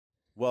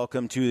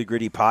Welcome to the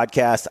Gritty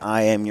Podcast.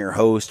 I am your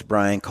host,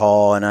 Brian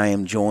Call, and I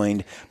am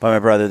joined by my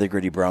brother, the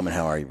Gritty Broman.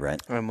 How are you,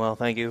 Brent? I'm well,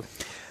 thank you.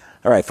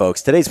 All right,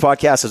 folks. Today's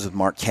podcast is with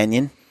Mark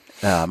Kenyon.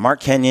 Mark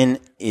Kenyon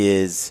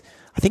is,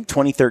 I think,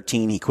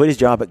 2013. He quit his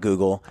job at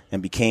Google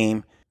and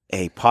became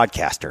a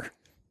podcaster,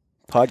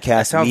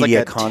 media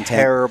like content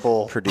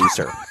terrible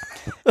producer.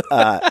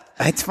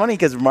 It's funny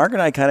because Mark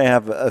and I kind of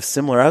have a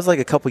similar. I was like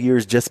a couple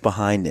years just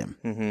behind him,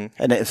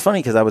 and it's funny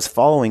because I was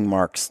following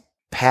Mark's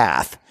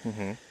path.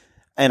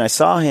 And I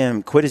saw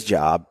him quit his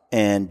job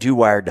and do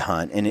Wired to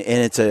Hunt, and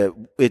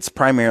it's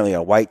primarily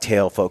a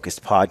whitetail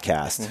focused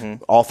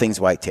podcast, all things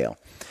whitetail,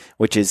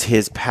 which is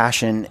his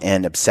passion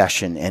and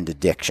obsession and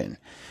addiction.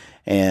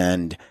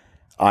 And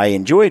I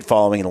enjoyed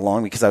following it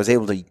along because I was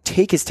able to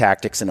take his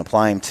tactics and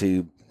apply them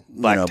to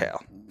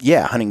blacktail.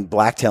 Hunting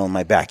blacktail in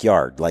my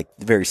backyard, like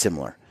very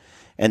similar.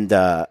 And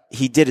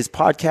he did his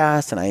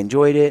podcast, and I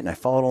enjoyed it, and I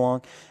followed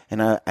along,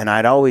 and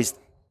I'd always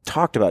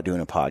talked about doing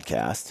a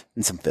podcast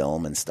and some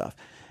film and stuff.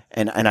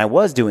 And I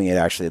was doing it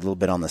actually a little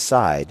bit on the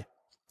side.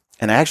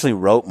 And I actually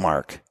wrote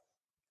Mark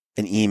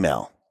an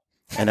email.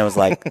 And I was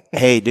like,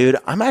 hey, dude,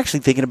 I'm actually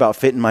thinking about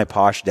fitting my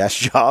posh desk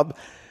job,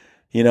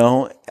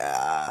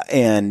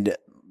 and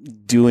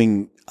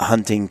doing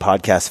hunting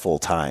podcasts full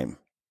time,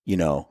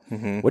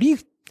 What do you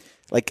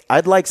like?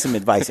 I'd like some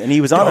advice. And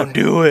he was on Don't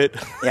do it.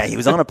 Yeah, he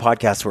was on a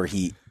podcast where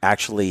he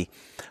actually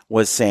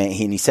was saying,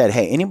 he said,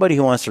 hey, anybody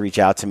who wants to reach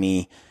out to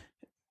me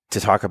to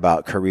talk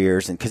about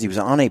careers, and because he was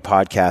on a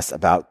podcast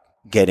about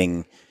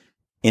getting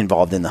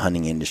involved in the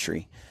hunting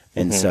industry.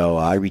 And so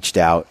I reached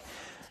out,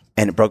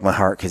 and it broke my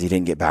heart because he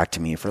didn't get back to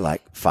me for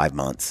like 5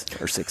 months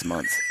or 6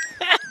 months.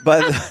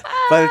 But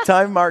by the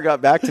time Mark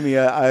got back to me,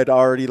 I had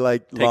already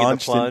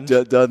launched and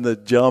done the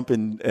jump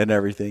and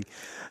everything.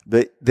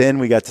 But then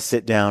we got to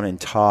sit down and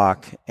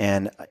talk,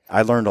 and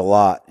I learned a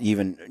lot,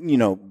 even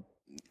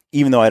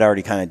though I'd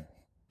already kind of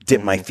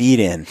dipped my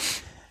feet in,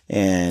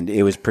 and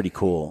it was pretty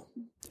cool.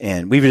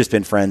 And we've just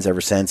been friends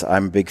ever since.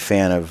 I'm a big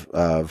fan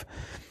of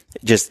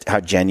just how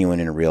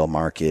genuine and real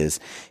Mark is.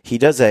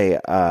 This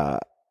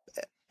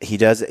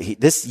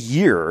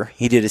year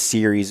he did a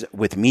series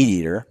with Meat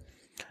Eater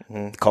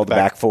called The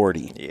Back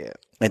 40. Yeah.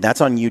 And that's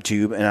on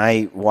YouTube. And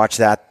I watched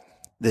that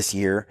this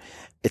year.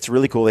 It's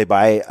really cool. They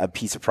buy a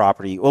piece of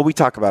property. Well, we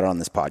talk about it on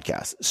this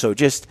podcast. So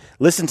just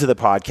listen to the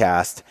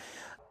podcast.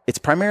 It's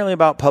primarily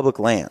about public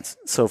lands.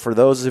 So for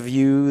those of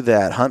you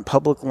that hunt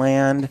public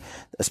land,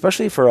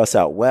 especially for us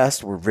out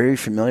west, we're very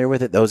familiar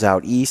with it. Those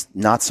out east,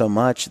 not so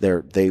much.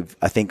 They've,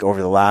 I think over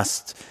the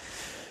last,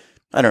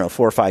 4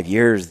 or 5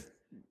 years,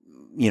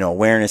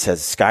 awareness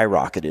has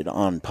skyrocketed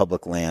on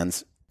public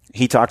lands.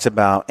 He talks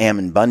about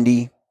Ammon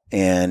Bundy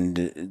and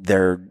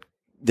their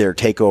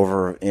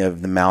takeover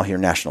of the Malheur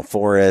National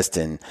Forest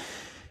and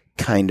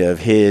kind of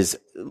his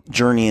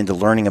journey into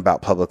learning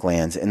about public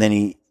lands. And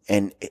then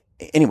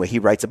anyway, he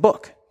writes a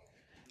book.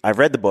 I've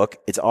read the book.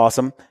 It's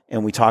awesome.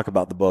 And we talk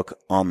about the book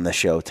on the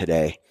show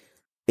today.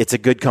 It's a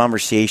good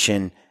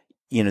conversation.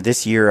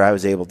 This year I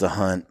was able to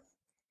hunt,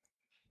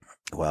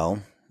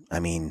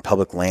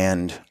 public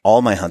land.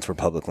 All my hunts were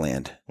public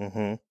land.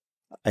 I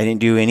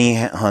didn't do any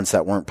hunts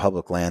that weren't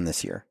public land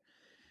this year.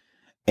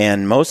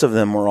 And most of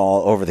them were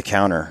all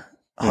over-the-counter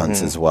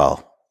hunts as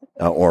well,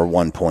 or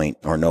 1 point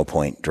or no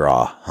point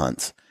draw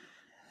hunts.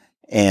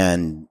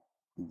 And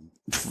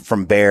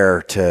from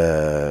bear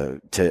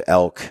to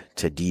elk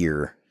to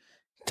deer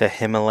to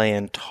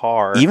Himalayan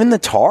tar. Even the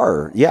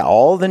tar. Yeah,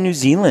 all the New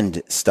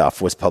Zealand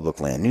stuff was public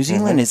land. New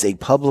Zealand is a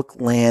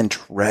public land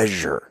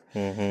treasure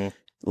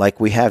like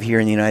we have here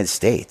in the United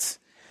States.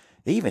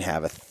 They even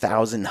have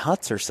 1,000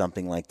 huts or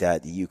something like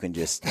that you can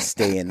just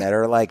stay in that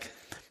are like,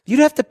 you'd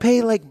have to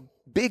pay like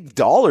big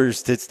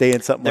dollars to stay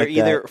in something like that.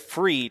 They're either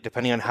free,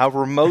 depending on how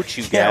remote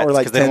you get, or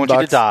like because they don't want you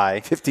to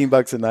die.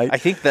 $15 a night. I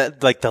think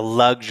that like the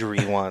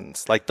luxury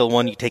ones, like the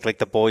one you take like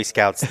the Boy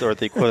Scouts or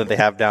the equivalent they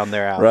have down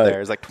there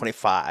there is like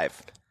 $25.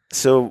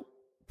 So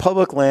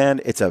public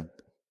land, it's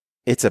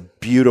a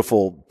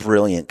beautiful,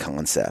 brilliant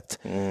concept.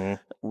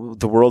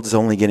 The world is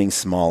only getting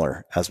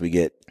smaller as we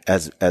get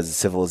as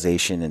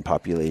civilization and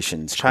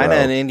populations China grow.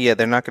 and India,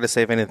 they're not going to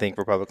save anything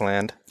for public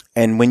land.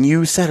 And when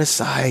you set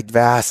aside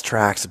vast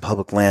tracts of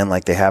public land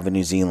like they have in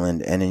New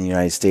Zealand and in the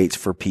United States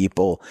for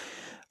people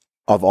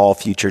of all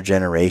future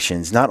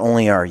generations, not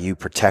only are you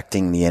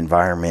protecting the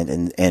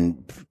environment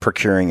and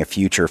procuring a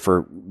future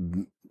for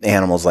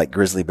animals like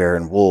grizzly bear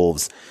and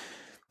wolves,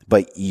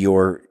 but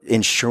you're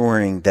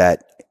ensuring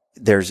that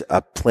there's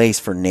a place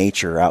for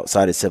nature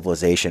outside of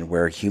civilization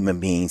where human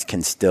beings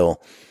can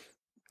still,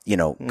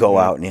 go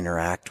out and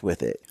interact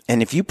with it.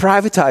 And if you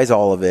privatize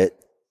all of it,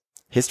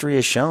 history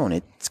has shown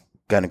it's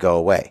going to go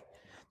away.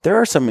 There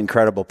are some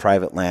incredible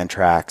private land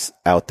tracts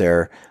out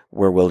there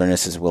where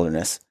wilderness is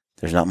wilderness.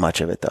 There's not much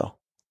of it though,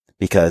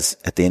 because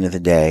at the end of the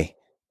day,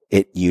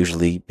 it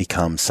usually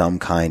becomes some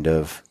kind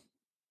of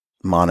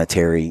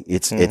monetary.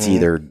 It's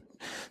either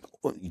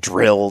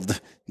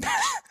drilled,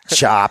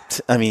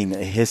 chopped. I mean,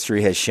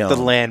 history has shown. The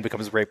land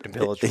becomes raped and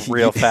pillaged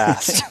real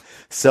fast.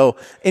 So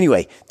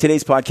anyway,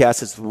 today's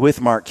podcast is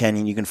with Mark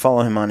Kenyon. You can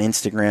follow him on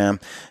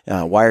Instagram,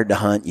 Wired to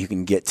Hunt. You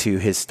can get to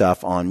his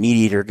stuff on Meat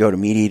Eater. Go to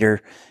Meat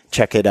Eater,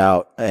 check it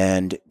out,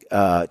 and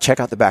check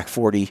out the Back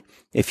 40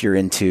 if you're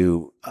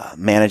into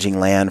managing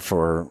land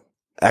for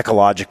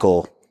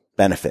ecological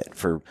benefit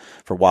for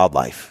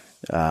wildlife.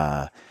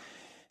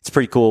 It's a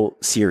pretty cool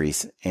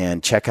series,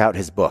 and check out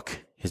his book.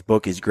 His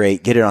book is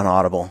great. Get it on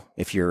Audible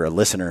if you're a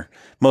listener.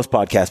 Most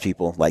podcast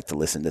people like to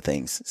listen to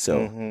things,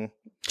 so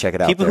check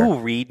it out. People who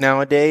read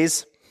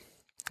nowadays.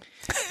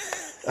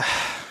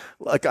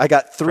 Like, I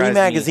got 3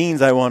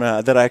 magazines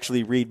that I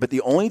actually read, but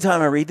the only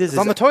time I read this is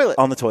on the toilet.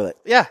 On the toilet.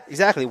 Yeah,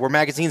 exactly. Where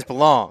magazines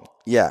belong.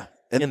 Yeah.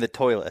 In the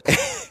toilet.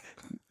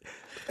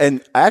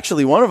 And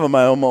actually, one of them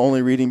I'm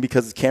only reading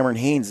because Cameron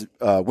Haynes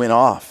went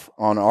off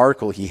on an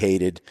article he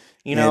hated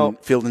in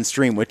Field and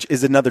Stream, which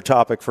is another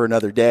topic for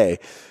another day.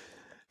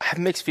 I have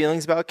mixed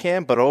feelings about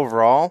Cam, but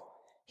overall,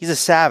 he's a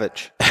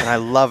savage, and I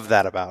love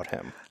that about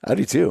him. I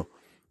do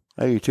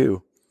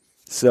too.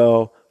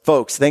 So,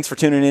 folks, thanks for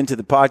tuning in to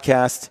the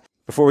podcast.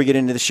 Before we get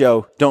into the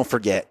show, don't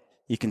forget,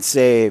 you can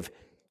save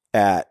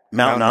at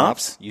Mountain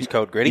Ops. Use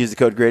code GRITTY. Use the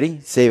code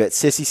GRITTY. Save at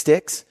Sissy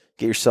Sticks.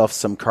 Get yourself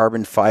some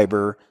carbon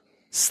fiber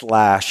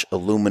 /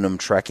 aluminum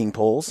trekking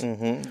poles.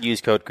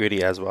 Use code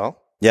GRITTY as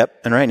well.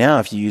 Yep. And right now,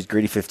 if you use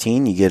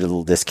GRITTY15, you get a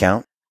little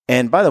discount.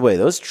 And by the way,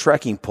 those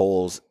trekking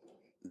poles,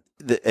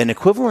 an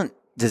equivalent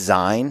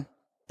design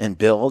and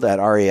build at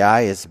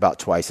REI is about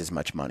twice as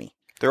much money.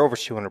 They're over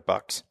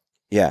 $200.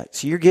 Yeah.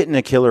 So you're getting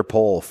a killer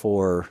pole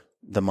for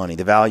the money.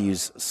 The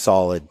value's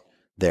solid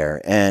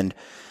there. And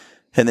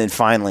then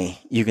finally,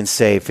 you can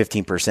save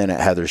 15% at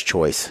Heather's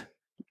Choice.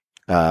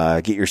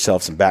 Get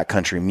yourself some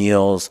backcountry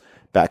meals,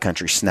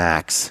 backcountry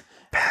snacks,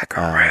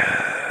 packaroons.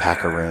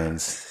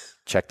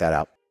 Check that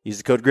out. Use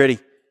the code GRITTY.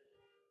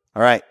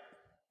 All right.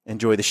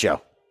 Enjoy the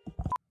show.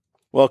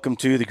 Welcome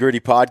to the Gritty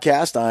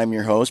Podcast. I'm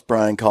your host,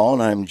 Brian Call,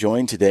 and I'm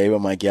joined today by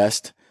my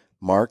guest,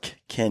 Mark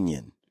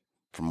Kenyon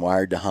from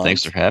Wired to Hunt.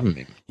 Thanks for having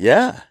me.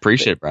 Yeah.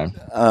 Appreciate it, Brian.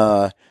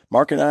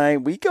 Mark and I,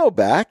 we go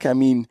back. I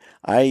mean,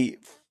 I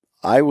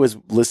was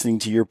listening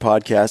to your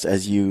podcast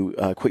as you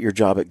quit your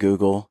job at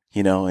Google,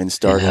 and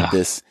started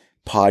this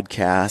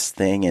podcast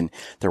thing, and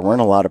there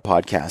weren't a lot of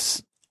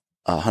podcasts,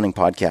 hunting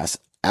podcasts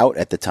out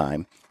at the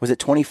time. Was it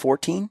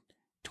 2014?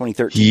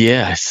 2013?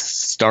 Yeah, I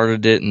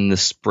started it in the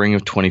spring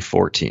of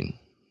 2014.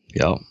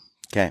 Yep.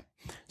 Okay.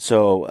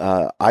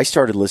 So I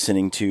started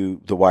listening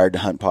to the Wired to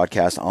Hunt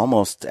podcast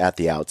almost at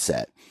the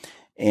outset.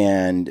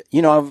 And,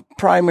 I've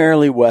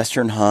primarily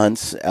Western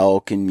hunts,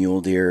 elk and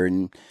mule deer,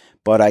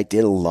 but I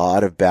did a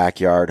lot of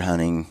backyard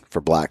hunting for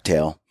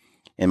blacktail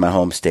in my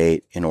home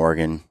state in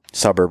Oregon,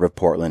 suburb of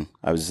Portland.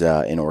 I was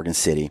in Oregon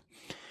City.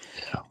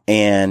 Yeah.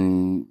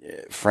 And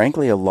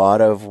frankly, a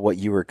lot of what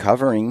you were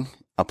covering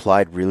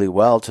applied really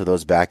well to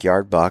those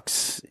backyard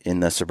bucks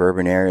in the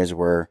suburban areas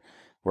where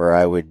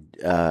I would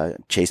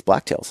chase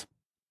blacktails.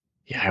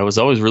 Yeah, I was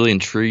always really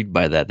intrigued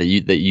by that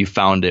you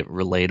found it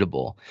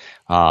relatable.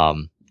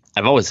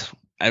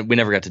 We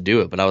never got to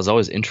do it, but I was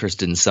always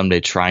interested in someday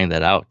trying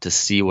that out to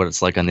see what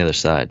it's like on the other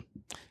side.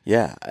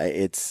 Yeah,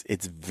 it's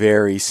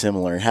very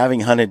similar.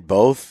 Having hunted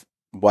both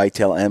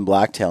whitetail and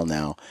blacktail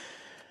now,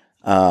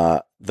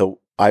 I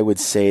would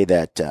say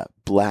that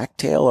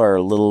blacktail are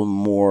a little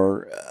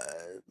more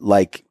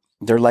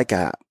they're like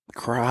a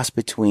cross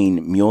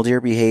between mule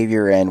deer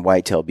behavior and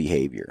whitetail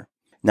behavior.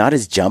 Not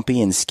as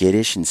jumpy and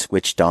skittish and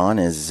switched on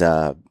as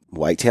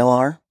whitetail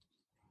are,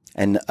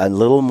 and a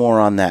little more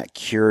on that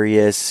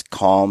curious,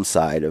 calm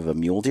side of a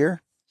mule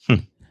deer,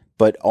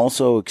 but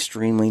also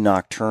extremely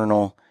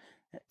nocturnal,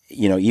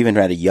 even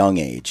at a young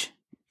age,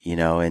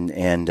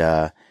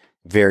 and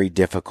very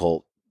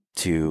difficult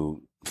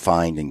to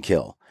find and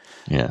kill.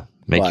 Yeah,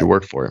 make you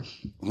work for it.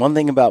 One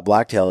thing about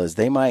blacktail is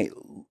they might,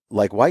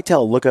 like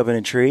whitetail, look up in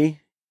a tree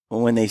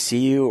when they see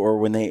you, or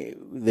when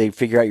they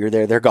figure out you're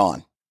there, they're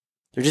gone.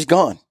 They're just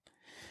gone.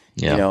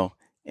 Yeah.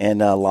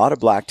 And a lot of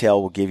blacktail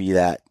will give you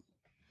that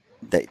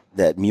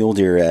mule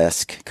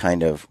deer-esque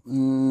kind of,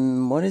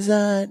 what is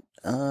that?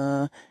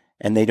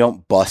 And they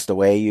don't bust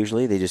away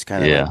usually. They just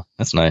kind of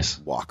that's nice.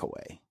 Walk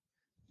away.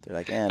 They're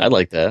like, I'd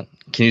like that.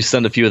 Can you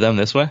send a few of them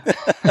this way?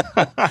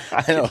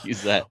 I could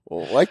use that.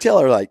 Well, whitetail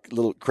are like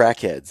little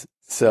crackheads.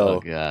 So, oh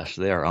gosh,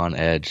 they are on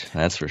edge.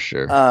 That's for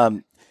sure.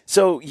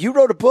 So you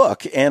wrote a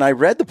book, and I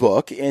read the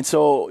book, and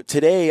so on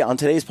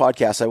today's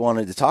podcast, I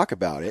wanted to talk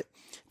about it.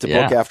 It's a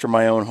book after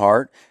my own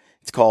heart.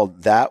 It's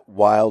called That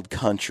Wild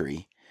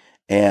Country,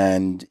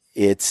 and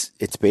it's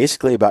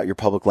basically about your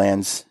public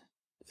lands,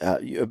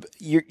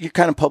 your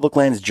kind of public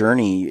lands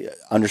journey,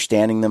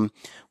 understanding them,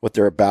 what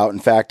they're about. In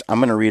fact, I'm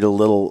going to read a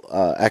little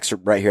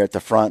excerpt right here at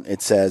the front.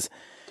 It says,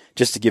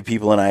 just to give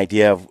people an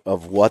idea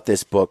of what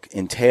this book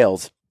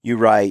entails, you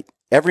write,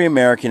 "Every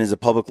American is a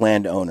public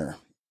land owner,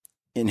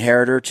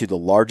 inheritor to the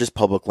largest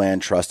public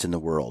land trust in the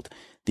world.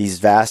 These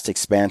vast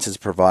expanses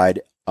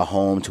provide a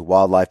home to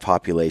wildlife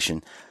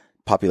populations,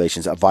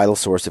 a vital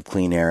source of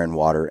clean air and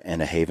water,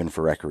 and a haven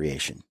for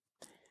recreation.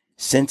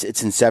 Since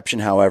its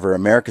inception, however,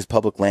 America's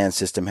public land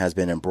system has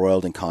been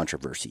embroiled in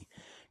controversy,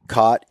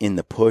 caught in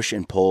the push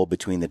and pull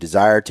between the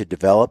desire to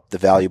develop the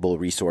valuable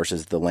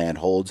resources the land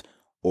holds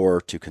or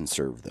to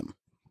conserve them.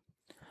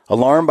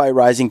 Alarmed by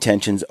rising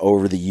tensions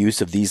over the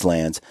use of these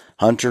lands,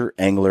 hunter,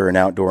 angler, and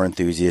outdoor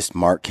enthusiast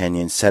Mark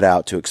Kenyon set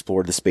out to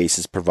explore the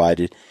spaces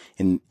provided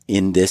in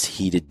this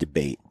heated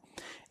debate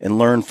and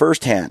learn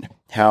firsthand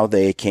how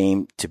they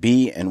came to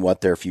be and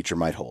what their future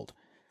might hold.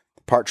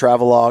 Part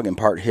travelogue and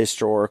part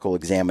historical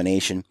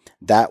examination,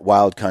 That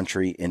Wild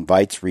Country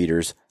invites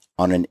readers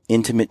on an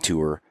intimate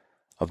tour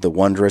of the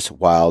wondrous,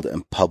 wild,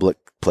 and public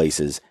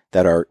places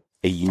that are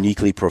a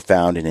uniquely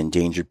profound and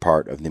endangered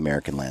part of the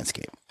American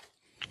landscape.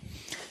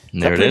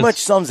 That pretty much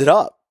sums it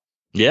up.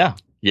 Yeah.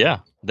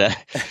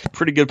 That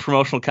pretty good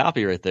promotional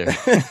copy right there.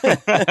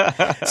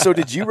 So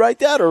did you write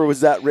that, or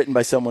was that written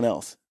by someone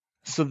else?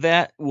 So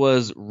that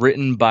was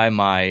written by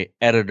my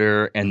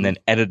editor and then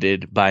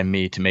edited by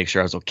me to make sure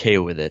I was okay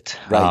with it.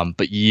 Right.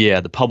 But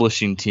yeah, the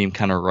publishing team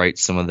kind of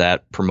writes some of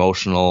that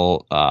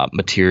promotional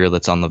material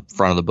that's on the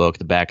front of the book,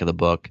 the back of the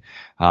book,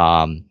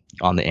 on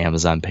the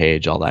Amazon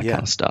page, all that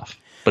kind of stuff.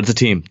 But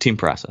it's a team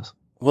process.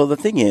 Well, the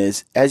thing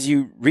is, as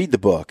you read the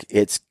book,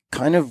 it's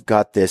kind of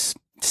got this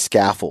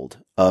scaffold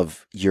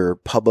of your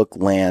public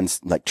lands,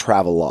 like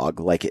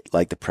travelogue, like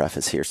the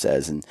preface here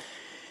says, and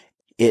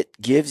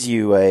it gives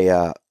you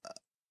a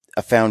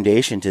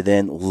foundation to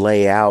then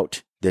lay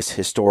out this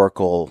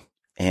historical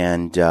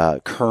and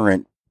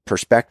current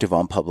perspective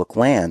on public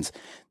lands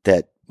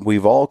that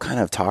we've all kind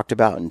of talked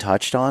about and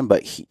touched on.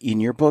 But in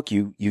your book,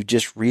 you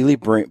just really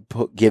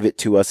give it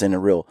to us in a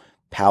real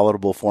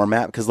palatable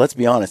format. Because let's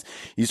be honest,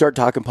 you start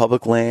talking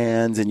public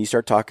lands and you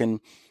start talking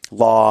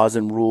laws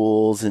and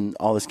rules and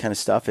all this kind of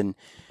stuff, and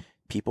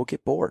people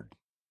get bored.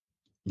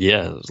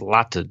 Yeah, there's a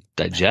lot to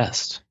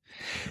digest.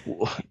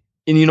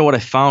 And you know what I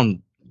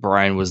found,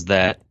 Brian, was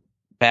that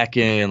back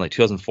in like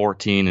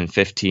 2014 and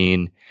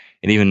 15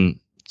 and even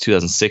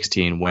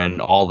 2016,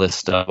 when all this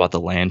stuff about the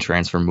land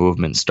transfer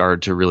movement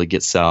started to really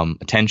get some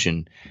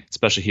attention,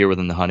 especially here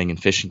within the hunting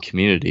and fishing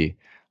community,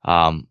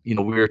 we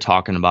were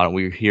talking about it.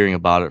 We were hearing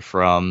about it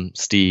from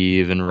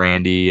Steve and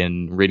Randy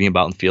and reading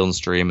about in Field and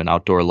Stream and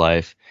Outdoor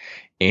Life.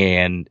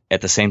 And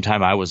at the same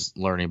time, I was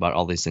learning about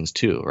all these things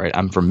too, right?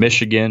 I'm from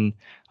Michigan.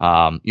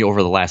 Over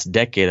the last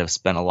decade, I've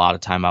spent a lot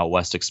of time out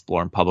west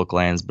exploring public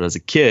lands. But as a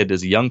kid,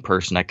 as a young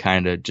person, I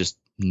kind of just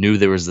knew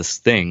there was this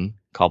thing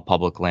called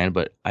public land,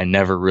 but I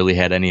never really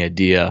had any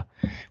idea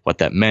what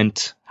that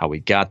meant, how we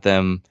got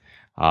them.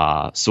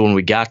 So when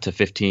we got to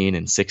 15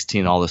 and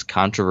 16, all this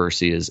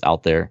controversy is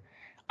out there,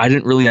 I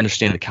didn't really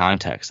understand the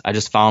context. I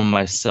just found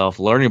myself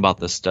learning about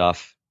this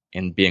stuff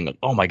and being like,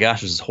 oh my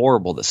gosh, this is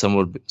horrible that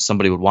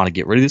somebody would want to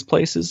get rid of these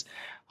places.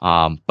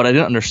 But I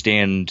didn't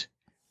understand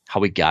how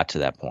we got to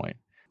that point.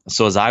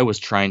 So as I was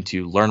trying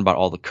to learn about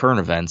all the current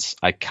events,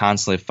 I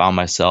constantly found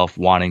myself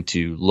wanting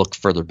to look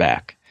further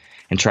back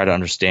and try to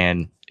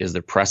understand, is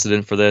there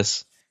precedent for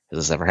this? Has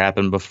this ever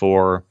happened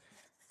before?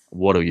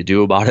 What do you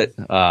do about it?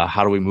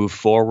 How do we move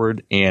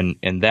forward? And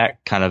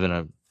that kind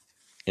of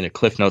in a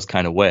Cliff Notes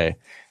kind of way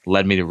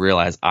led me to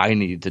realize I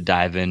needed to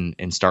dive in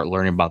and start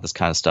learning about this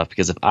kind of stuff,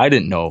 because if I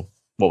didn't know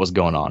what was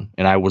going on,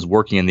 and I was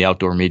working in the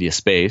outdoor media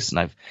space and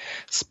I've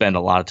spent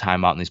a lot of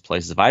time out in these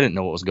places, if I didn't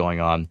know what was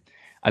going on,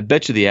 I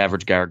bet you the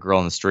average guy or girl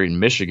on the street in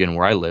Michigan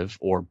where I live,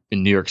 or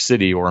in New York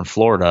City or in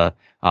Florida,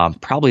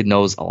 probably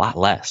knows a lot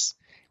less.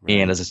 Right.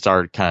 And as I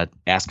started kind of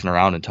asking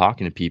around and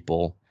talking to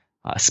people,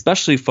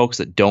 especially folks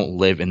that don't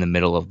live in the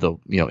middle of the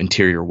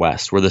interior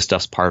West, where this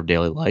stuff's part of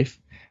daily life,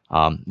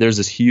 there's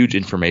this huge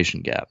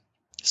information gap.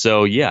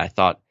 So yeah, I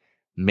thought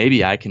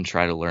maybe I can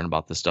try to learn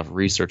about this stuff,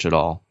 research it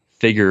all,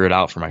 figure it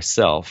out for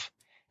myself,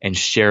 and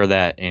share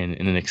that in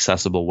an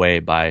accessible way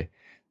by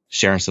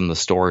sharing some of the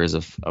stories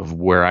of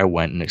where I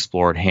went and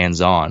explored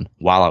hands-on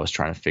while I was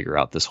trying to figure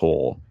out this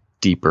whole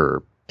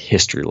deeper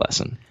history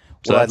lesson.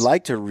 So I'd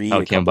like to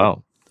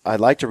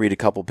read a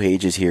couple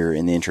pages here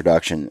in the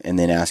introduction and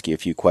then ask you a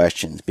few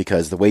questions,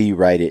 because the way you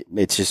write it,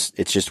 it's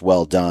just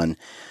well done.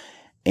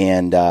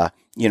 And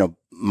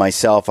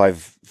myself,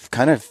 I've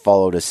kind of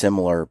followed a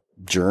similar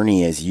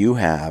journey as you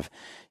have,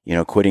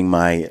 quitting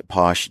my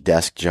posh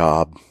desk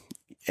job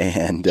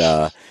and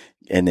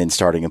then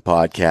starting a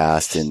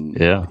podcast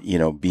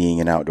and,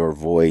 being an outdoor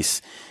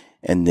voice,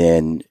 and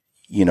then,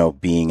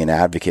 being an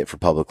advocate for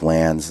public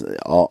lands,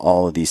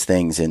 all of these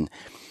things. And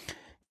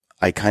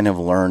I kind of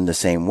learned the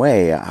same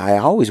way. I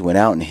always went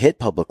out and hit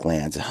public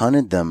lands,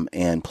 hunted them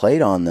and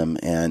played on them.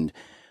 And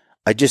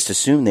I just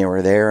assumed they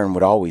were there and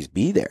would always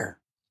be there.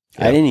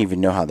 Yep. I didn't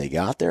even know how they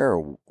got there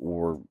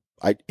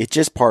it's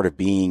just part of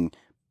being,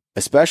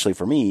 especially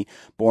for me,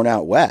 born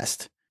out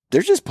west.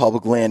 There's just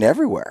public land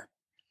everywhere.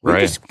 We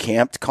just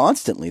camped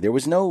constantly. It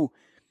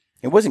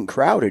wasn't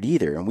crowded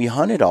either. And we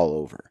hunted all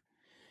over.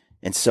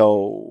 And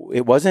so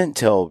it wasn't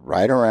until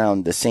right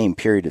around the same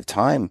period of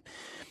time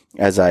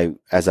as I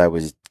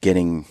was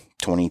getting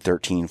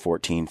 2013,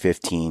 14,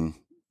 15,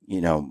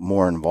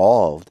 more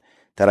involved,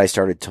 that I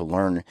started to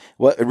learn.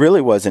 Well, it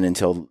really wasn't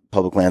until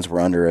public lands were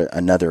under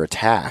another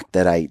attack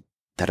that I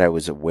that I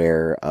was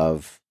aware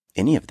of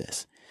any of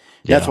this.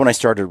 Yeah. That's when I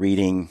started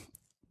reading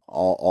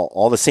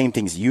all the same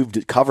things you've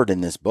covered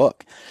in this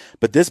book.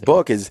 But this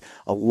book is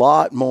a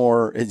lot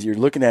more, as you're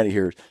looking at it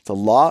here, it's a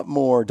lot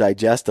more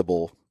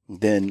digestible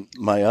than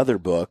my other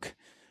book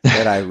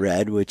that I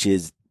read, which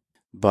is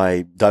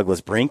by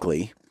Douglas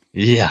Brinkley.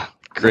 Yeah.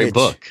 Great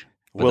book.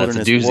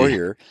 Wilderness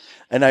Warrior.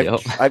 And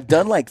I've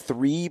done like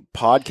 3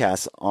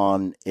 podcasts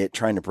on it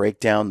trying to break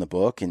down the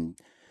book.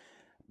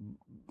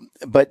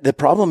 But the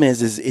problem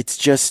is it's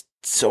just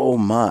so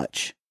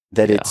much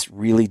that it's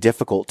really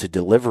difficult to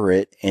deliver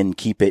it and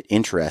keep it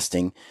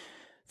interesting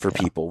for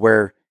people,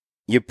 where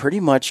you pretty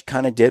much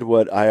kind of did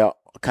what I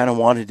kind of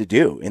wanted to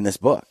do in this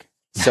book.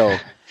 So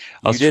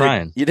I was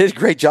trying. You did a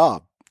great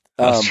job.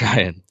 I was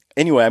trying.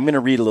 Anyway, I'm going to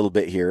read a little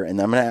bit here,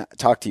 and I'm going to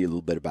talk to you a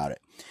little bit about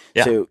it.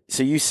 Yeah.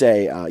 So you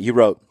say, you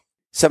wrote,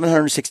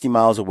 760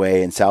 miles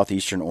away in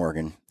southeastern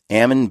Oregon,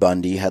 Ammon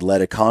Bundy had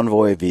led a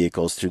convoy of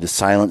vehicles through the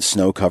silent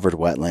snow-covered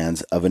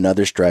wetlands of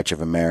another stretch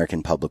of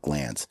American public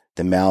lands,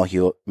 the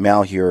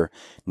Malheur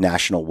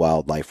National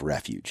Wildlife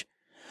Refuge.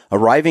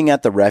 Arriving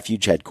at the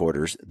refuge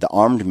headquarters, the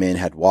armed men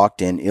had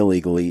walked in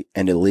illegally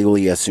and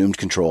illegally assumed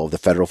control of the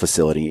federal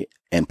facility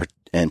and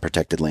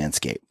protected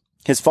landscape.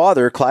 His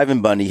father,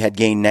 Cliven Bundy, had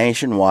gained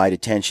nationwide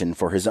attention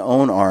for his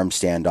own armed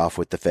standoff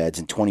with the feds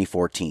in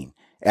 2014,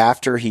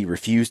 after he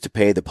refused to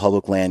pay the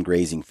public land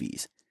grazing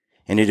fees.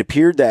 And it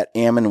appeared that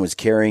Ammon was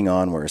carrying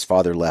on where his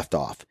father left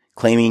off,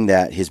 claiming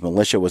that his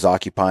militia was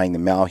occupying the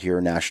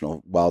Malheur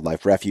National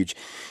Wildlife Refuge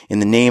in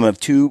the name of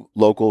 2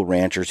 local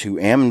ranchers who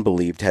Ammon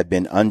believed had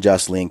been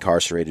unjustly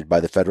incarcerated by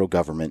the federal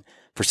government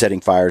for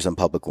setting fires on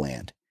public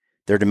land.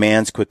 Their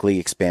demands quickly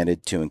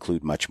expanded to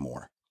include much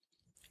more.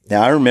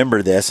 Now, I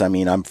remember this. I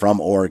mean, I'm from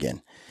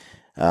Oregon.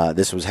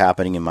 This was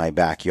happening in my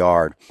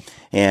backyard,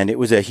 and it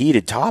was a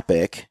heated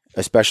topic,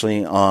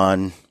 especially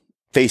on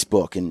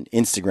Facebook and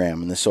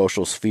Instagram and the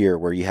social sphere,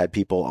 where you had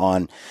people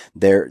on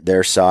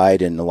their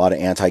side and a lot of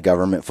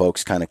anti-government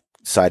folks kind of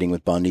siding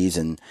with Bundy's,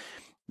 and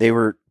they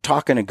were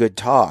talking a good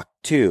talk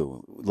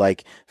too.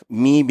 Like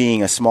me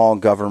being a small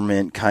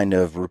government kind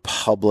of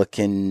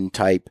Republican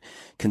type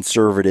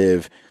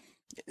conservative,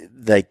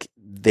 like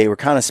they were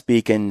kind of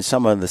speaking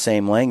some of the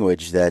same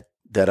language that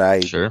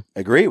I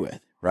agree with,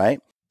 right?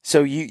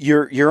 So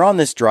you're on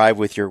this drive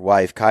with your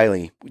wife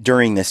Kylie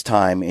during this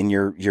time, and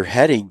you're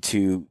heading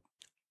to,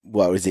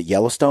 what was it,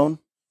 Yellowstone?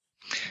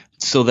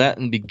 So that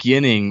in the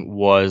beginning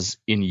was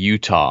in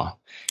Utah,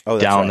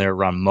 down there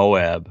around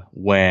Moab,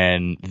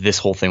 when this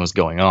whole thing was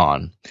going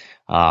on.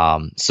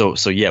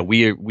 So yeah,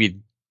 we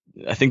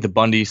I think the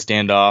Bundy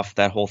standoff,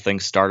 that whole thing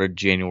started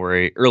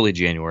early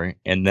January,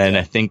 and then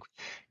I think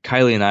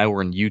Kylie and I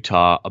were in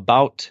Utah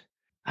about,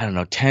 I don't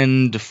know,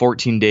 10 to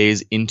 14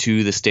 days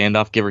into the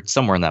standoff, give or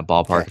somewhere in that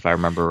ballpark, if I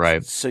remember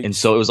right. So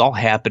it was all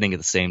happening at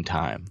the same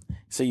time.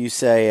 So you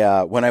say,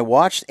 when I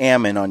watched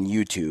Ammon on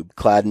YouTube,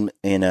 clad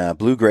in a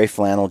blue-gray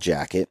flannel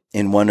jacket,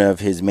 in one of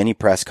his many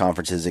press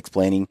conferences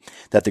explaining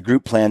that the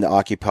group planned to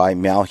occupy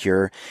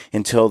Malheur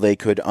until they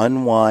could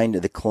unwind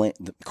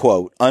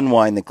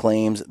unwind the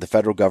claims the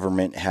federal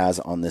government has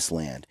on this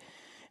land.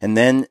 And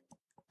then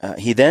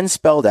he then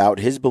spelled out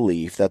his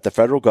belief that the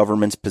federal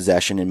government's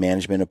possession and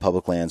management of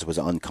public lands was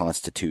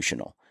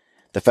unconstitutional.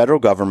 The federal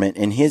government,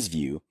 in his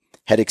view,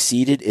 had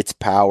exceeded its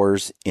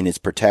powers in its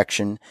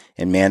protection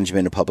and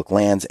management of public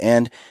lands,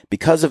 and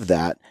because of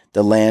that,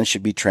 the land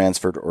should be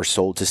transferred or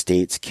sold to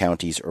states,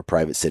 counties, or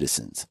private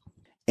citizens.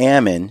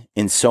 Ammon,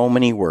 in so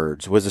many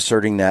words, was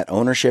asserting that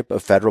ownership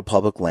of federal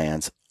public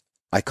lands,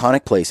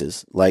 iconic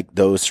places like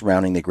those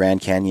surrounding the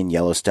Grand Canyon,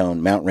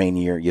 Yellowstone, Mount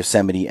Rainier,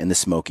 Yosemite, and the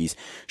Smokies,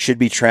 should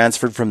be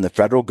transferred from the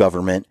federal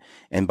government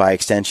and by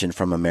extension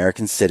from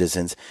American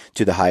citizens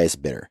to the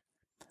highest bidder.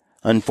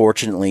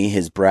 Unfortunately,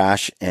 his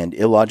brash and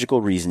illogical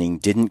reasoning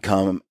didn't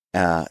come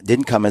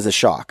as a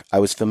shock. I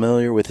was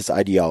familiar with his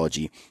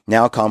ideology,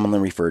 now commonly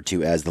referred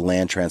to as the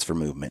land transfer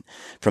movement,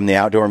 from the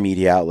outdoor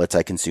media outlets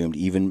I consumed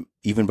even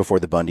before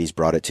the Bundys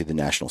brought it to the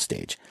national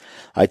stage.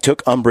 I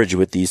took umbrage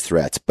with these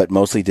threats, but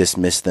mostly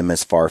dismissed them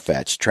as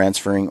far-fetched.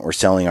 Transferring or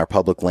selling our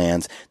public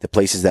lands, the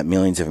places that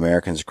millions of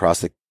Americans across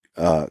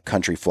the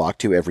country flock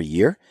to every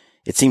year,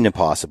 it seemed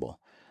impossible.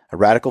 A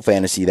radical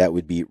fantasy that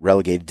would be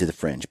relegated to the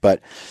fringe. But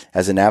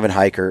as an avid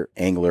hiker,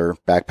 angler,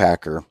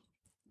 backpacker,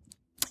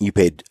 you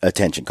paid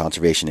attention,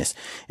 conservationist.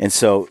 And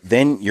so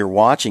then you're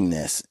watching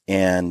this,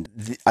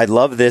 and I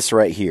love this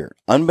right here.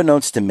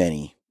 Unbeknownst to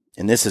many,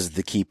 and this is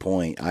the key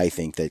point, I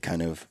think, that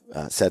kind of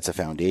sets a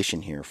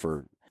foundation here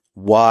for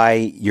why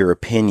your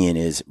opinion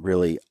is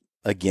really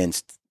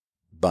against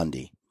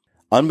Bundy.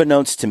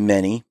 Unbeknownst to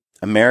many,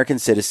 American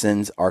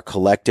citizens are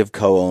collective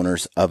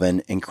co-owners of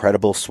an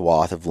incredible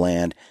swath of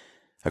land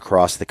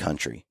across the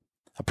country,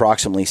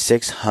 approximately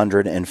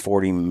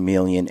 640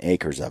 million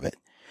acres of it.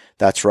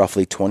 That's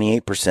roughly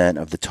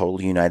 28% of the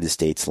total United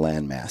States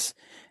landmass,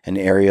 an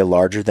area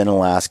larger than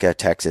Alaska,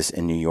 Texas,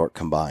 and New York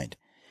combined.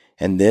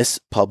 And this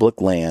public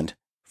land,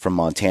 from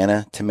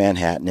Montana to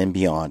Manhattan and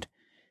beyond,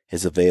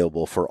 is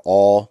available for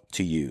all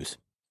to use.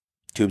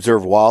 To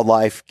observe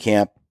wildlife,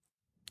 camp,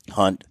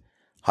 hunt,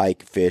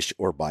 hike, fish,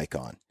 or bike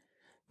on.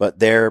 But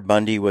there,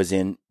 Bundy was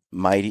in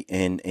nightly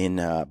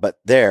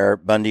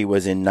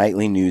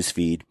news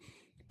feed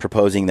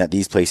proposing that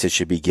these places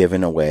should be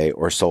given away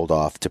or sold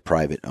off to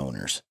private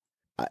owners.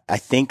 I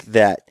think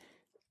that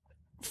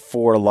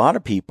for a lot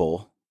of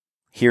people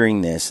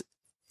hearing this,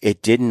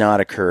 it did not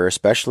occur,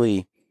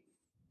 especially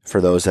for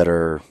those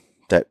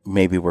that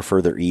maybe were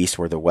further east,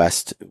 where the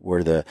west,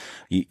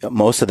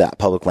 most of that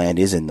public land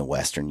is in the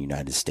western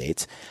United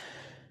States.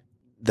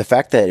 The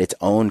fact that it's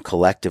owned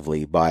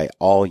collectively by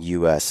all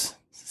U.S.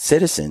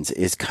 citizens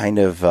is kind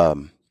of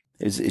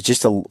it's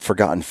just a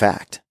forgotten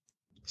fact.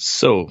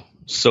 So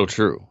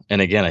true. And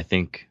again, I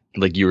think,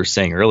 like you were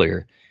saying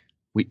earlier,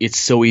 it's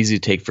so easy to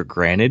take for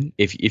granted.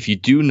 If you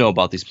do know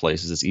about these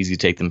places, it's easy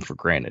to take them for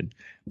granted.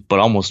 But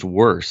almost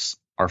worse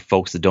are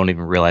folks that don't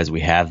even realize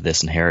we have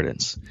this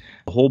inheritance.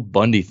 The whole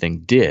Bundy thing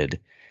did,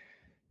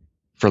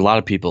 for a lot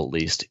of people at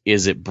least,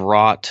 is it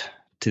brought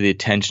to the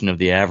attention of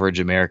the average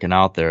American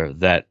out there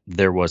that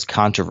there was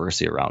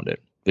controversy around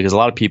it. Because a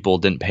lot of people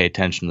didn't pay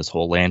attention to this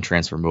whole land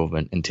transfer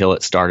movement until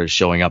it started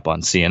showing up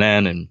on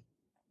CNN and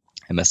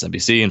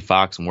MSNBC and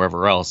Fox and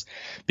wherever else,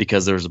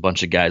 because there was a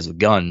bunch of guys with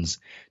guns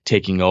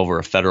taking over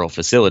a federal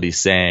facility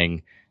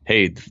saying,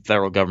 hey, the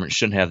federal government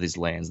shouldn't have these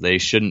lands. They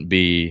shouldn't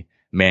be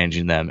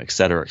managing them, et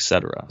cetera, et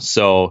cetera.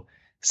 So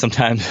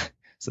sometimes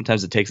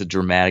it takes a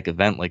dramatic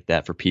event like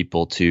that for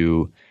people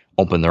to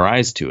open their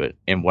eyes to it.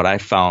 And what I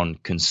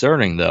found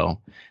concerning,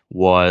 though,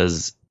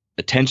 was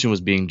attention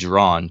was being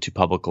drawn to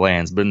public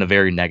lands, but in a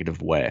very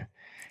negative way. Right.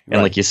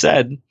 And like you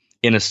said,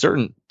 in a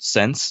certain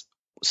sense,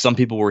 some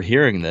people were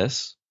hearing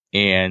this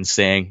and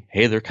saying,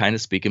 hey, they're kind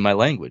of speaking my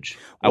language.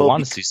 Well, I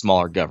want to see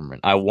smaller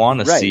government. I want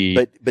to see.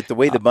 But the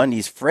way the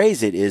Bundys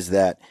phrase it is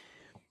that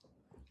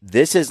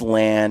this is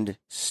land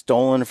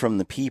stolen from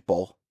the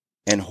people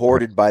and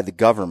hoarded by the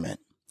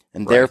government.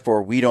 And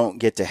therefore, we don't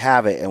get to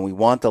have it, and we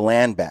want the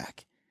land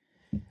back.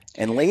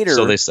 And later,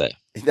 so they say.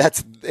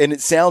 And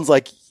it sounds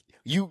like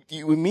you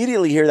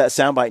immediately hear that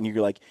soundbite, and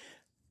you're like,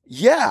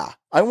 "Yeah,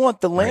 I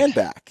want the land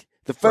back."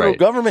 The federal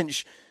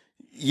government,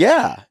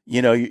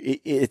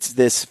 it's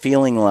this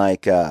feeling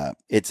like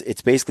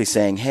it's basically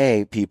saying,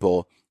 "Hey,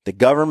 people, the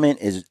government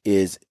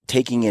is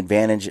taking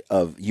advantage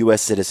of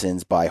U.S.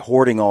 citizens by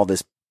hoarding all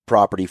this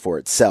property for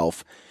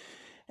itself,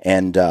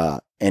 and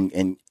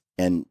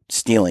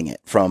stealing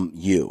it from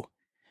you."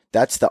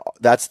 That's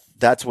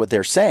what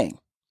they're saying.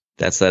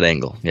 That's that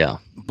angle, yeah.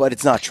 But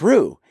it's not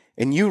true.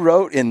 And you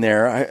wrote in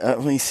there.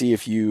 Let me see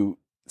if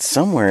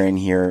somewhere in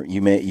here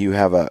you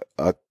have a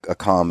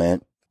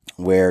comment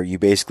where you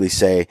basically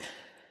say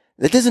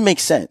that doesn't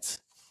make sense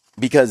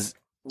because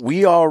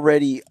we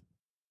already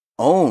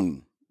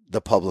own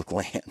the public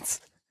lands.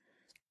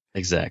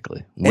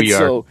 Exactly.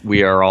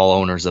 We are all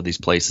owners of these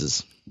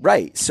places.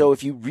 Right. So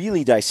if you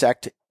really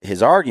dissect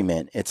his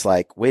argument, it's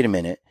like, wait a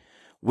minute.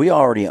 We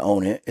already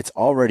own it. It's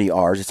already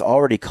ours. It's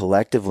already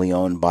collectively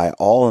owned by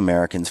all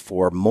Americans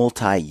for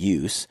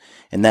multi-use,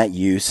 and that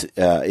use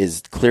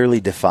is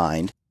clearly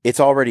defined. It's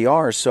already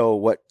ours. So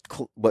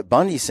what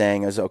Bundy's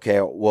saying is,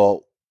 okay,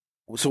 well,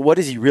 so what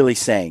is he really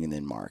saying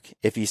then, Mark?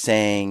 If he's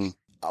saying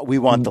we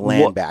want the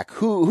land back,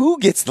 who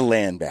gets the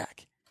land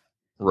back?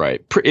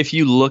 Right. If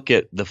you look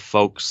at the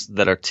folks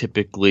that are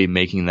typically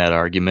making that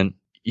argument,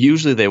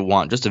 usually they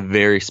want just a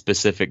very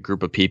specific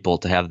group of people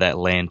to have that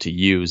land to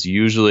use.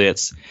 Usually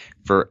it's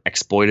for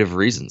exploitive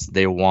reasons.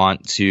 They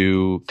want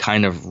to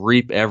kind of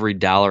reap every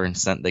dollar and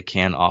cent they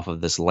can off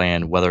of this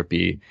land, whether it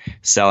be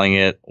selling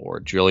it or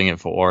drilling it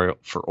for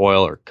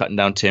oil or cutting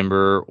down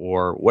timber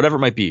or whatever it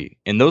might be.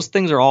 And those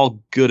things are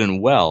all good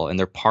and well, and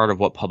they're part of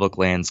what public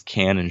lands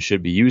can and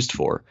should be used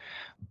for.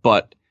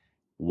 But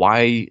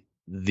why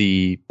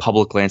the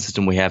public land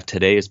system we have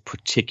today is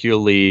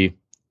particularly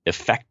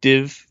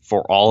effective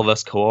for all of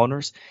us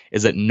co-owners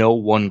is that no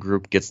one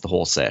group gets the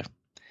whole say.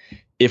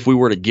 If we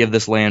were to give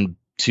this land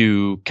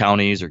to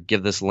counties or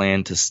give this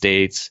land to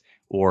states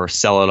or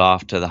sell it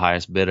off to the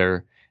highest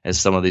bidder, as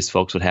some of these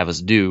folks would have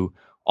us do,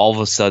 all of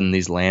a sudden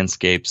these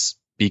landscapes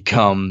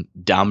become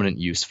dominant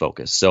use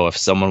focus. So if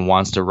someone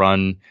wants to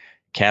run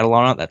cattle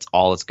on it, that's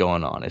all that's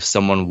going on. If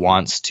someone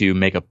wants to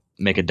make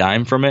a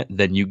dime from it,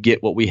 then you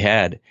get what we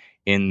had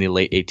in the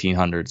late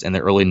 1800s and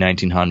the early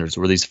 1900s,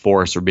 where these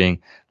forests are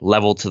being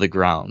leveled to the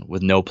ground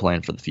with no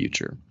plan for the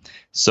future.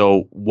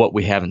 So what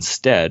we have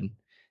instead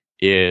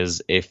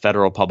is a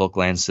federal public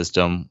land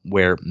system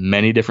where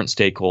many different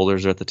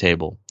stakeholders are at the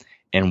table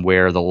and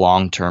where the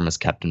long term is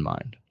kept in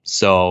mind.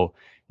 So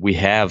we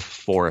have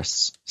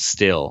forests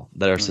still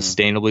that are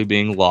sustainably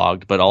being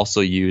logged, but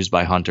also used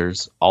by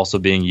hunters, also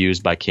being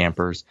used by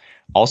campers,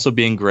 also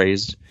being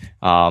grazed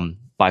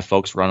by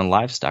folks running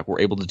livestock. We're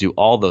able to do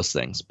all those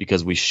things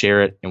because we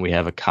share it and we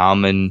have a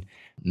common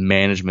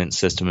management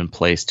system in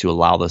place to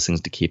allow those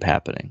things to keep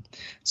happening.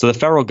 So the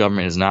federal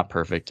government is not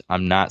perfect.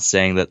 I'm not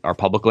saying that our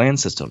public land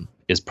system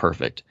is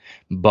perfect,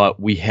 but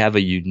we have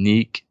a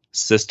unique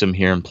system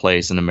here in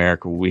place in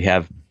America. We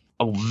have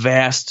a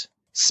vast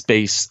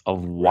space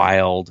of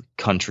wild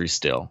country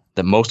still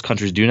that most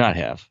countries do not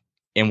have.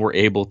 And we're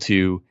able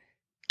to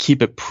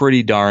keep it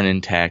pretty darn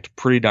intact,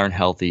 pretty darn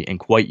healthy, and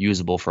quite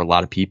usable for a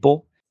lot of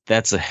people,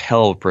 that's a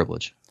hell of a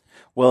privilege.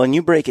 Well, and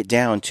you break it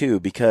down too,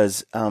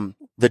 because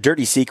the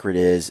dirty secret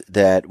is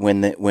that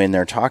when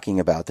they're talking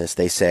about this,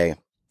 they say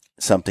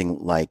something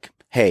like,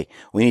 hey,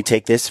 we need to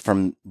take this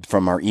from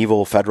our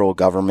evil federal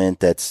government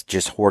that's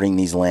just hoarding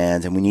these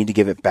lands, and we need to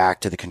give it back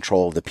to the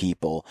control of the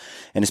people,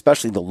 and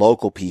especially the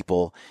local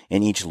people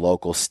in each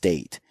local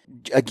state.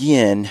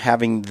 Again,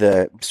 having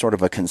the sort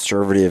of a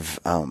conservative,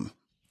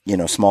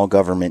 small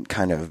government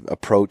kind of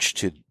approach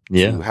to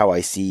how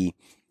I see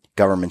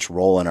government's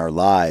role in our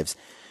lives.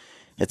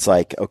 It's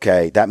like,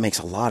 okay, that makes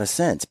a lot of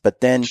sense.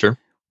 But then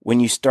when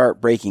you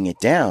start breaking it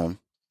down,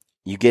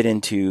 you get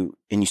into,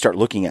 and you start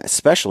looking at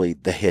especially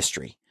the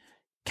history.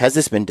 Has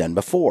this been done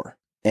before?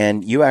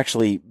 And you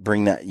actually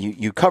bring that,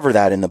 you cover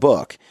that in the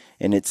book,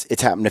 and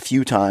it's happened a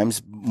few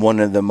times. One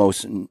of the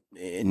most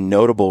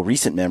notable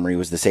recent memory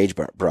was the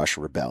Sagebrush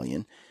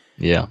Rebellion.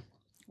 Yeah.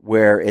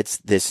 Where it's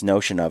this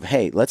notion of,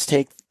 hey, let's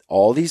take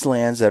all these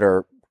lands that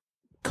are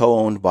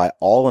co-owned by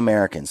all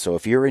Americans. So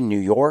if you're in New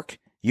York,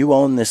 you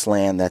own this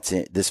land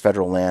this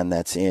federal land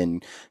that's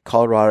in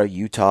Colorado,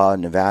 Utah,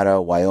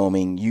 Nevada,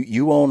 Wyoming.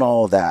 You own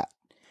all of that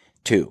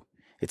too.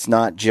 It's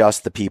not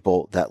just the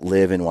people that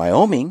live in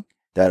Wyoming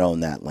that own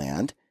that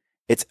land.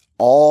 It's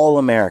all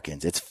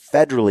Americans. It's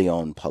federally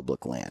owned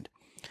public land.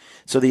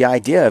 So the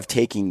idea of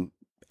taking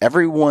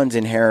everyone's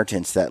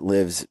inheritance that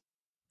lives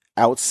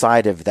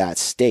outside of that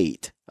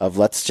state of,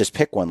 let's just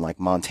pick one like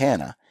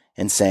Montana,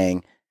 and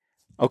saying,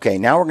 okay,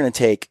 now we're going to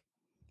take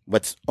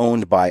what's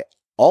owned by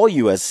all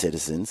U.S.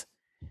 citizens,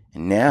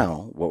 and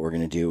now what we're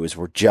going to do is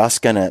we're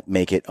just going to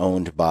make it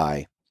owned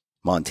by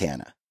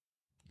Montana.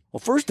 Well,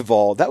 first of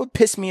all, that would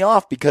piss me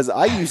off because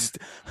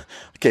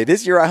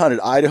this year I hunted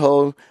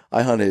Idaho,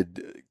 I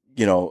hunted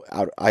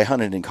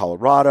in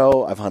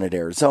Colorado, I've hunted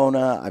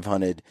Arizona, I've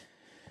hunted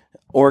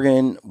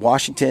Oregon,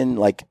 Washington.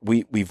 Like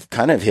we've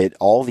kind of hit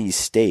all these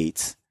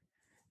states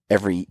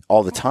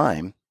all the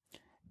time,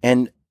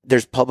 and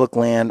there's public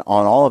land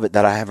on all of it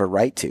that I have a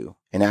right to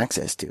and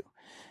access to.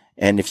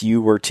 And if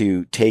you were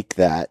to take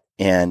that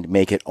and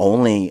make it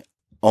only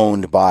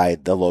owned by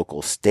the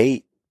local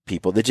state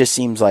people, that just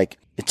seems like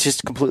it's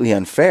just completely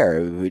unfair.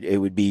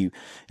 It would be,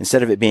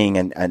 instead of it being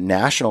a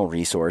national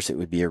resource, it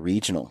would be a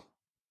regional.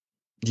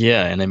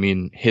 Yeah. And I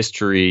mean,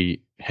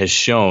 history has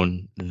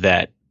shown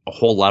that a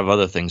whole lot of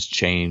other things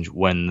change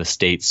when the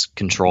states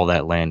control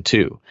that land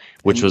too,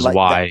 which was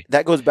why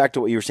that goes back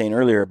to what you were saying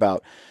earlier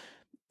about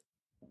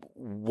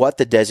what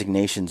the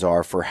designations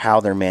are for how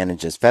they're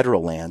managed as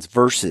federal lands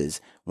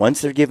versus once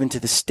they're given to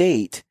the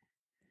state,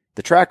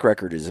 the track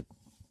record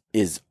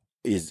is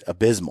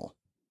abysmal.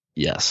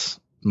 Yes.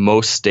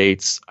 Most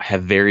states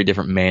have very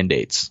different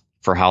mandates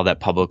for how that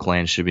public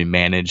land should be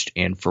managed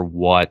and for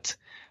what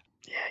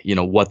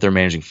they're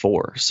managing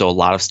for. So a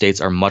lot of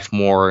states are much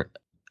more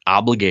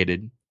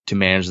obligated to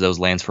manage those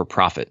lands for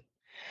profit.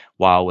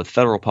 While with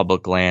federal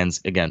public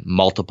lands, again,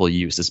 multiple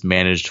use. It's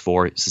managed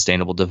for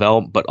sustainable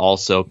development, but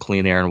also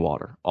clean air and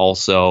water.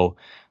 Also,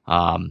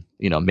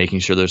 making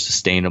sure there's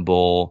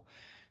sustainable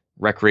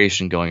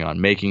recreation going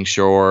on, making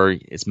sure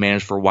it's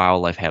managed for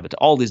wildlife habitat.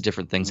 All these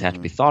different things have to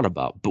be thought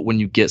about. But when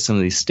you get some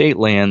of these state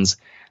lands,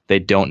 they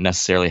don't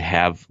necessarily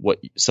have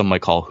what some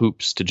might call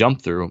hoops to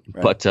jump through,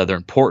 but they're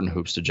important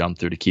hoops to jump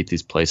through to keep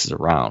these places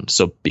around.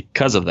 So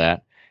because of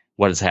that,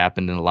 what has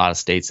happened in a lot of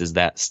states is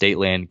that state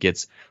land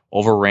gets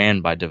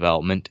overran by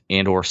development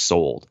and or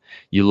sold.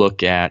 You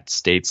look at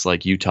states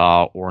like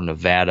Utah or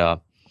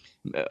Nevada.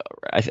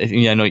 I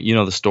know you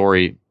know the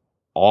story.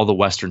 All the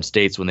western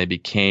states, when they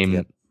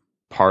became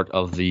part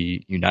of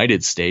the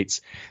United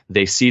States,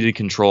 they ceded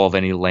control of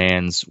any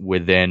lands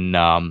within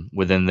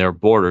their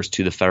borders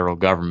to the federal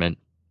government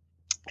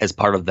as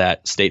part of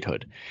that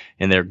statehood.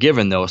 And they're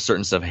given, though, a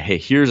certain set of, hey,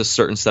 here's a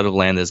certain set of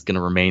land that's going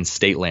to remain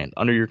state land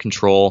under your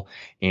control,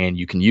 and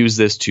you can use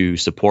this to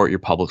support your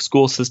public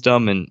school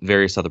system and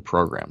various other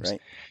programs.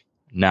 Right.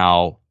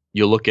 Now,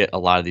 you look at a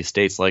lot of these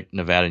states like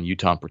Nevada and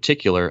Utah in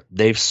particular,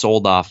 they've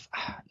sold off.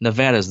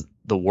 Nevada's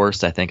the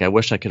worst, I think. I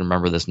wish I could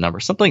remember this number.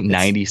 Something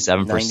like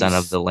 97%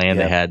 of the land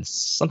they had,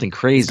 something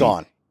crazy.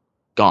 It's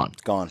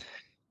gone.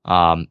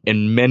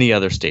 And many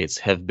other states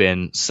have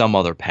been some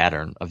other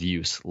pattern of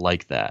use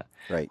like that.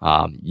 Right.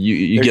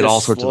 You get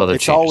all sorts of other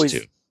changes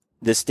too.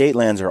 The state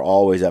lands are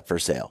always up for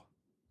sale.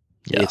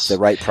 Yes. If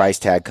the right price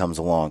tag comes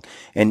along,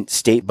 and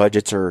state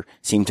budgets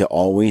seem to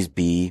always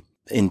be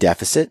in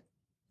deficit,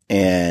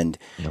 and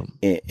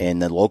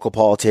the local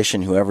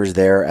politician, whoever's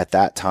there at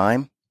that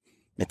time,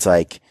 it's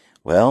like,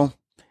 well,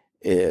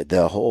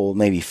 the whole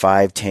maybe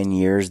 5-10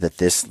 years that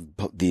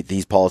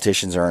these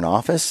politicians are in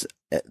office,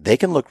 they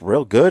can look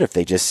real good if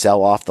they just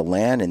sell off the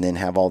land and then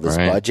have all this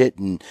budget,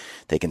 and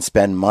they can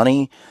spend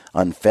money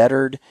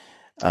unfettered,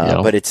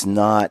 but it's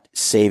not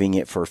saving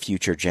it for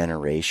future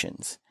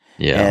generations.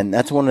 Yeah. And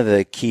that's one of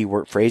the key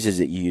phrases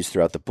that you use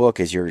throughout the book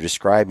as you're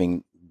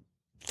describing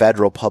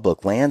federal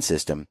public land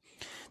system.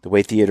 The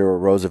way Theodore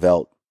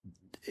Roosevelt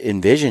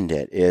envisioned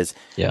it is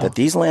that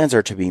these lands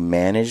are to be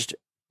managed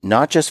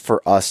not just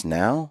for us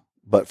now,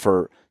 but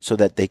so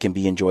that they can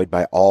be enjoyed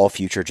by all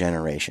future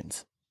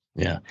generations.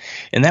 Yeah.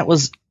 And that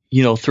was,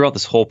 throughout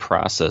this whole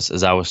process,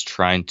 as I was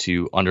trying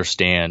to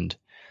understand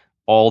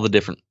all the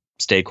different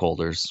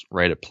stakeholders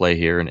right at play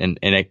here. And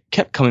I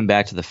kept coming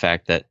back to the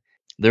fact that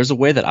there's a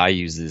way that I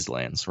use these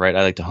lands, right?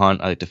 I like to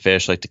hunt, I like to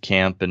fish, I like to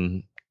camp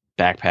and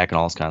backpack and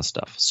all this kind of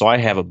stuff. So I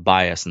have a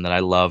bias in that I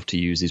love to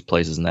use these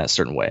places in that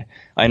certain way.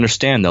 I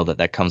understand, though,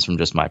 that comes from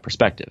just my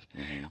perspective.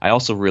 Mm-hmm. I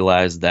also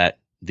realize that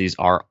these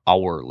are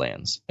our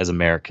lands as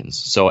Americans.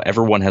 So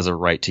everyone has a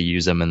right to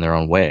use them in their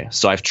own way.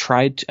 So I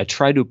tried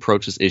to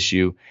approach this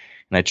issue,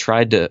 and I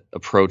tried to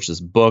approach this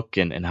book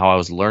and how I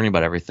was learning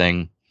about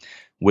everything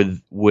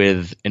with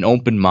an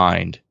open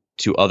mind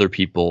to other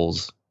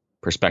people's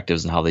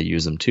perspectives and how they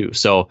use them too.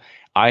 So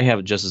I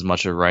have just as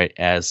much a right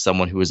as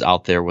someone who is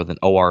out there with an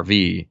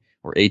ORV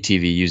or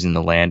ATV using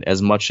the land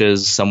as much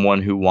as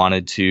someone who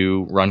wanted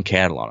to run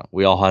cattle on it.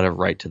 We all had a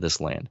right to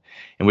this land,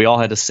 and we all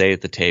had a say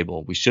at the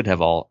table. We should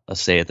have all a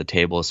say at the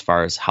table as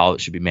far as how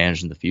it should be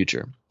managed in the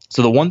future.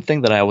 So the one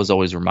thing that I was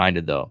always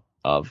reminded, though,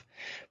 of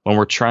when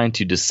we're trying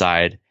to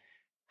decide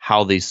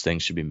how these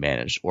things should be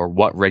managed or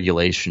what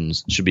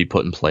regulations should be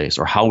put in place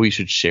or how we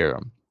should share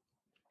them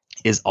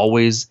is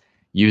always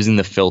using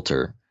the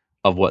filter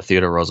of what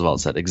Theodore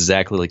Roosevelt said,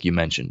 exactly like you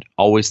mentioned,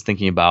 always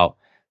thinking about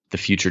the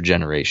future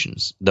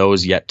generations,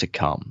 those yet to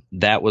come.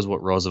 That was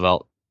what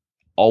Roosevelt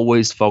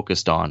always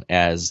focused on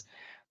as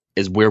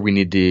where we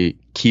need to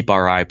keep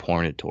our eye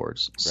pointed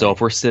towards. Right. So if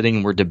we're sitting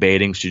and we're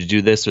debating, should you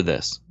do this or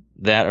this,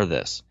 that or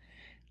this,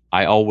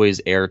 I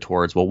always err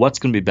towards, well, what's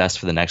going to be best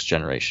for the next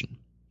generation?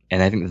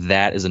 And I think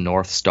that is a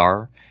North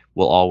Star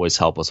will always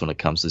help us when it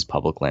comes to these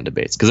public land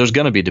debates. Because there's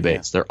going to be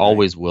debates. Yeah, there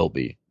always will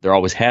be. There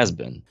always has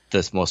been.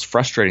 The most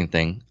frustrating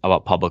thing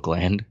about public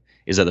land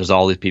is that there's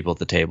all these people at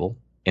the table.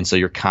 And so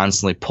you're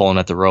constantly pulling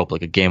at the rope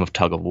like a game of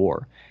tug of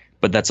war.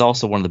 But that's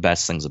also one of the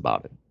best things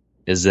about it,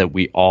 is that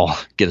we all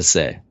get a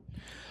say.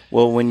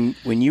 Well, when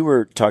you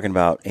were talking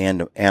about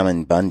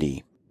Ammon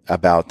Bundy,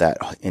 about that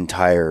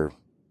entire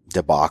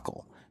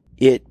debacle,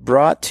 it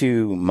brought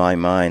to my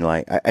mind,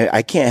 like,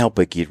 I can't help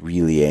but get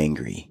really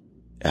angry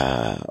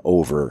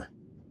over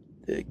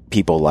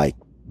people like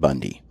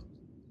Bundy.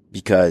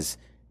 Because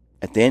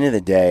at the end of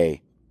the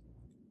day,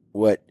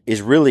 what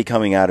is really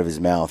coming out of his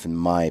mouth, in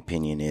my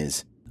opinion,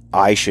 is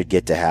I should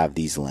get to have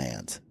these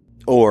lands.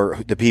 Or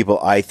the people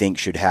I think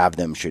should have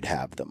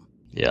them.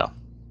 Yeah.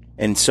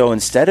 And so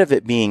instead of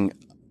it being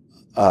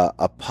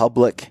a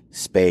public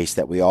space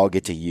that we all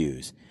get to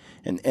use,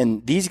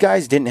 and these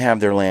guys didn't have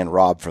their land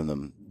robbed from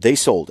them. They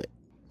sold it,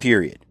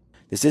 period.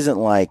 This isn't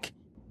like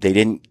they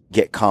didn't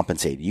get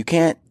compensated. You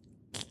can't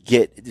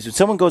if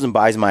someone goes and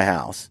buys my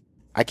house,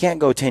 I can't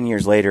go 10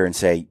 years later and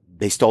say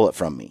they stole it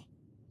from me.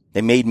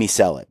 They made me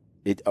sell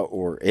it.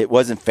 Or it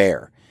wasn't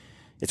fair.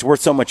 It's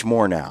worth so much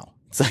more now.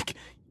 It's like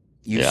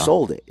you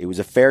sold it. It was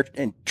a fair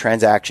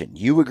transaction.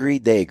 You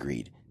agreed, they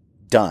agreed.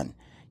 Done.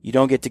 You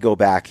don't get to go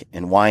back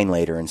and whine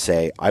later and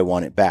say, I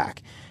want it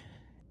back.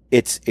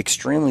 It's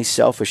extremely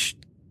selfish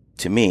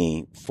to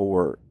me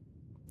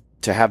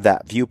to have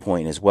that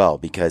viewpoint as well,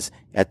 because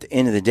at the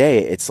end of the day,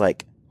 it's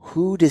like,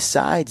 who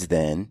decides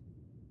then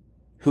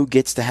who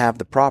gets to have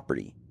the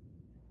property?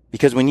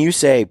 Because when you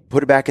say,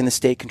 put it back in the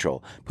state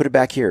control, put it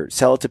back here,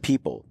 sell it to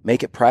people,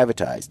 make it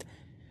privatized,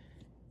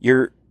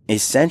 you're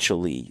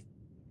essentially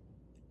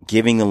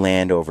giving the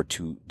land over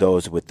to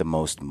those with the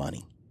most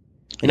money.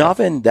 And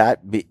often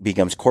that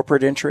becomes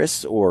corporate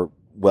interests or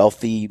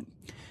wealthy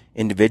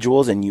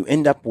individuals, and you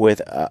end up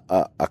with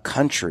a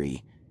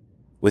country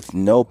with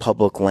no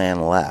public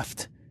land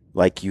left,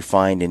 like you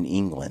find in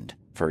England,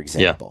 for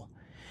example. Yeah.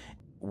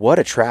 What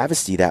a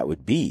travesty that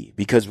would be,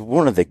 because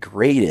one of the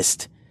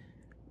greatest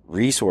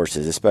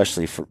resources,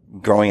 especially for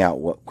growing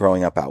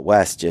up out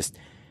west,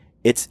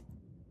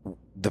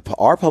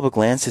 our public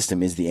land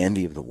system is the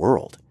envy of the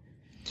world.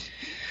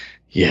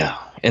 Yeah,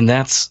 and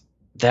that's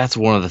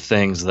one of the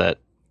things that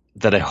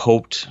I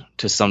hoped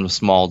to some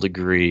small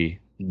degree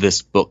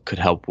this book could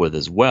help with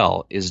as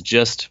well, is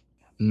just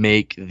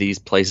make these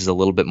places a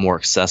little bit more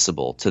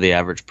accessible to the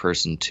average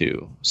person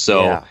too.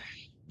 So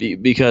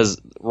because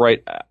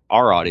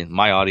our audience,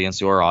 my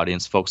audience, your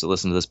audience, folks that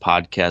listen to this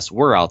podcast,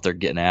 we're out there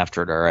getting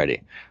after it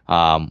already.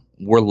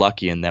 We're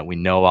lucky in that we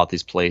know about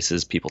these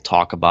places. People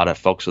talk about it.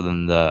 Folks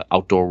within the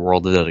outdoor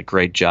world did a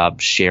great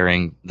job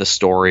sharing the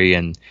story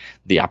and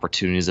the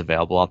opportunities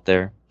available out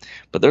there.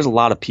 But there's a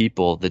lot of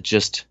people that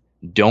just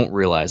don't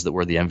realize that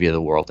we're the envy of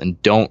the world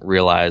and don't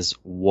realize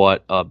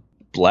what a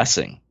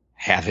blessing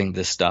having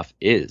this stuff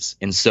is.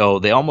 And so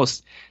they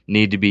almost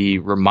need to be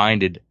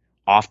reminded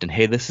often,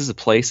 hey, this is a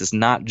place. It's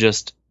not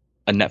just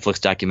a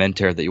Netflix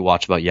documentary that you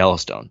watch about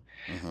Yellowstone.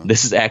 Mm-hmm.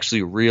 This is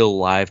actually a real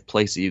live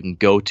place that you can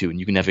go to, and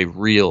you can have a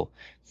real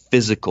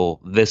physical,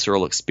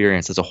 visceral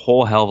experience. It's a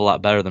whole hell of a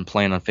lot better than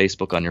playing on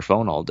Facebook on your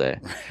phone all day.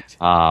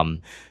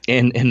 Right.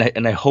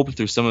 And I hope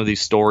through some of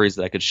these stories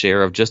that I could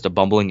share of just a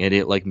bumbling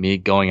idiot like me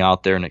going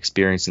out there and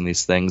experiencing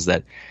these things,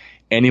 that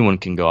anyone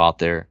can go out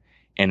there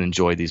and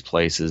enjoy these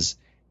places.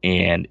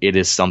 And it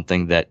is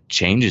something that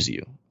changes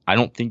you. I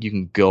don't think you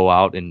can go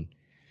out and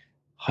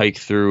hike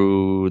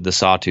through the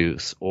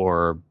Sawtooth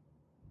or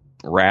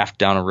raft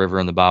down a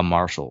river in the Bob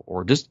Marshall,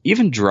 or just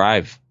even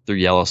drive through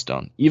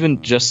Yellowstone,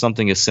 even just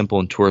something as simple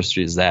and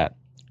touristy as that,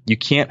 you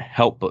can't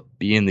help but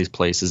be in these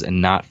places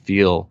and not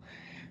feel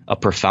a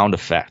profound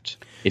effect.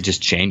 It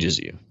just changes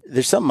you.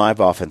 There's something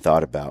I've often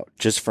thought about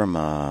just from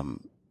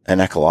an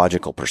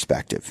ecological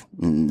perspective,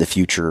 the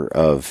future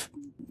of,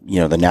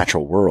 the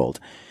natural world.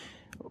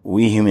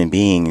 We human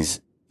beings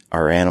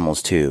are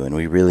animals too, and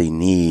we really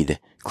need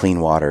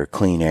clean water,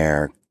 clean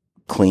air,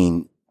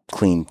 clean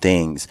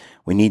things.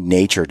 We need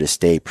nature to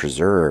stay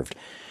preserved.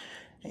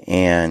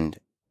 And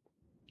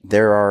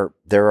there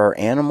are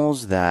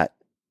animals that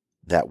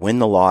win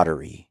the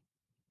lottery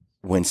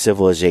when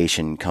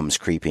civilization comes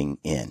creeping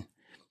in.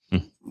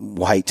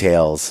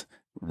 Whitetails,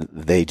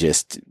 they're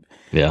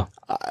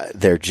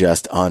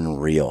just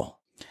unreal.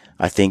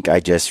 I think I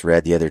just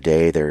read the other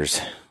day there's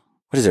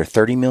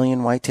 30 million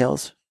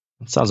whitetails?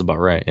 That sounds about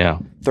right, yeah.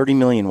 30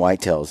 million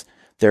whitetails.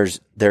 There's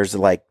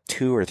like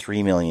 2 or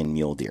 3 million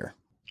mule deer.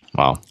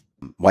 Wow.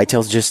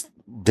 Whitetails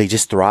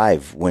just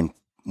thrive when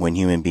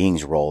human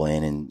beings roll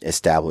in and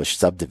establish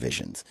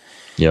subdivisions.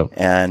 Yep.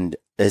 And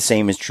the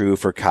same is true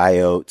for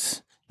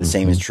coyotes. The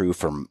same is true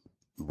for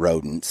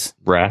rodents.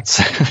 Rats.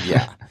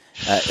 Yeah.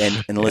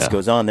 And the list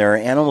goes on. There are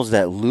animals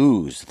that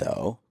lose,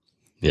 though.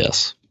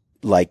 Yes.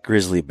 Like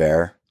grizzly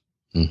bear.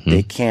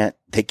 They can't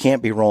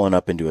be rolling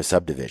up into a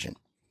subdivision.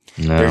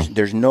 No.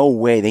 There's no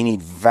way. They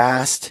need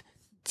vast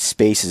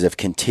spaces of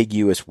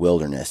contiguous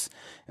wilderness,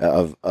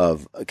 of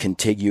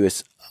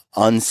contiguous,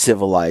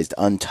 uncivilized,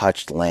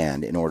 untouched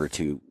land in order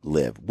to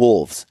live.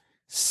 Wolves,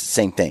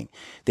 same thing.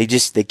 They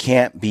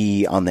can't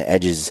be on the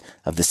edges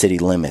of the city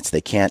limits.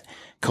 They can't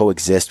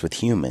coexist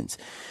with humans.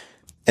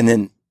 And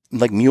then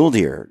like mule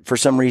deer, for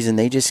some reason,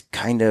 they just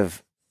kind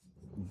of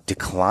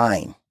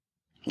decline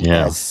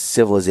as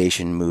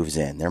civilization moves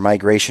in. Their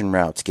migration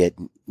routes get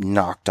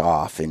knocked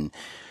off, and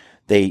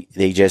they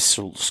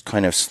just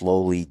kind of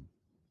slowly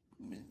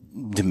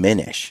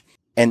diminish.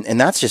 And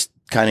that's just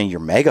kind of your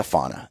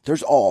megafauna.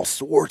 There's all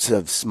sorts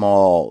of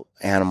small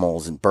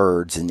animals and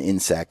birds and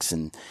insects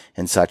and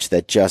such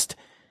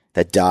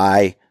that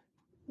die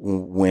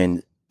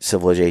when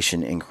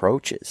civilization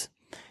encroaches.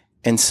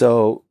 And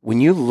so when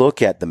you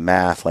look at the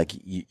math, like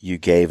you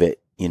gave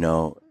it,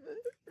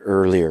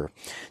 earlier,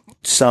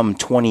 some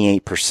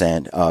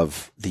 28%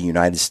 of the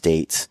United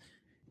States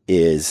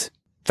is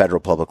federal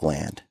public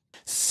land.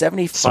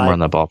 75, somewhere in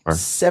that ballpark.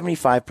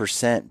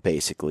 75%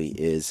 basically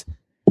is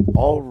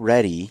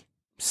already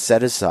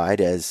set aside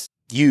as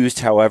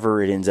used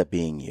however it ends up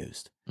being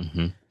used.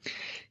 Mm-hmm.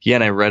 Yeah,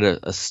 and I read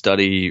a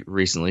study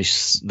recently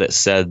that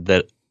said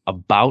that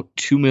about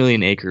 2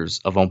 million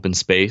acres of open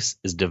space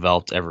is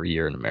developed every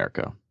year in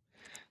America.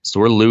 So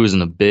we're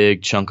losing a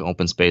big chunk of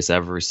open space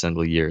every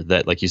single year.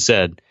 That, like you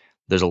said,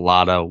 there's a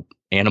lot of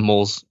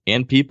animals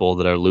and people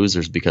that are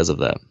losers because of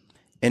that.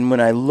 And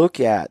when I look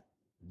at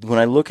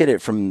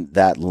it from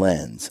that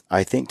lens,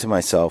 I think to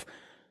myself,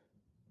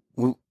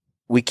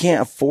 we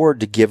can't afford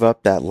to give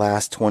up that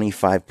last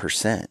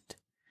 25%.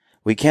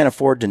 We can't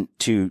afford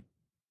to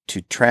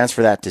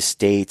transfer that to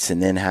states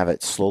and then have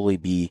it slowly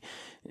be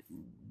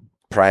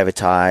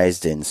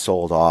privatized and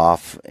sold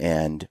off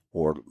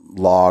or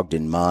logged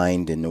and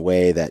mined in a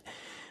way that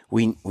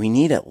we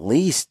need at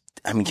least,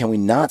 can we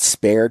not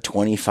spare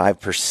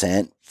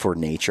 25% for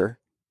nature?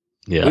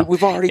 Yeah.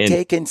 We've already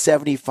taken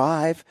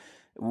 75.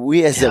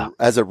 We as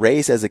a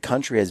race, as a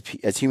country,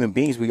 as human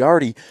beings, we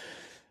already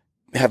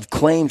have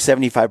claimed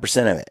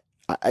 75% of it.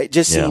 It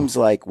just seems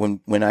like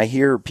when I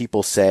hear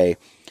people see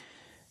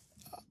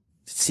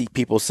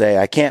people say,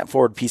 I can't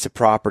afford a piece of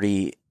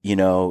property.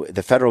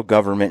 The federal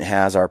government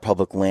has our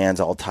public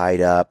lands all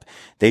tied up.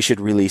 They should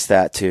release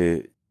that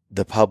to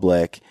the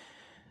public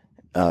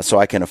so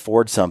I can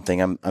afford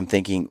something. I'm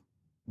thinking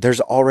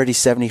there's already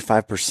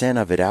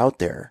 75% of it out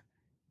there.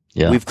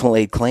 Yeah. We've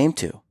laid claim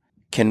to.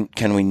 Can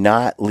we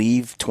not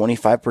leave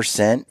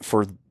 25%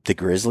 for the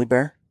grizzly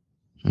bear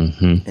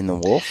and the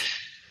wolf?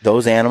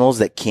 Those animals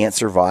that can't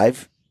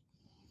survive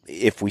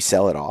if we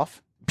sell it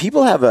off.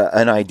 People have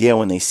an idea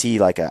when they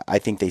see I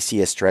think they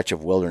see a stretch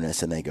of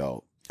wilderness and they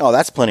go, oh,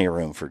 that's plenty of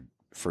room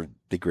for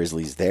the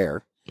grizzlies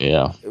there.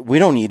 Yeah. We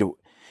don't need to.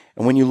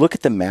 And when you look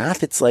at the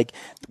math, it's like,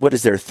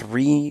 what's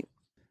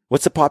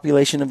the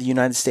population of the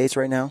United States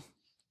right now?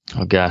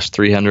 Oh gosh,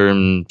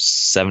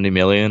 370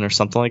 million or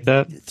something like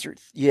that.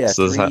 Yeah.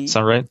 So does that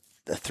sound right?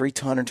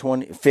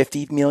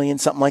 50 million,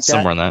 something like that.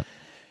 Somewhere in that.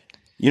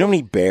 You know how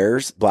many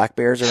black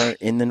bears are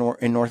in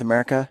North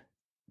America?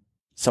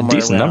 Somewhere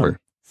decent around number.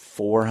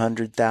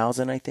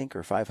 400,000, I think,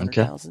 or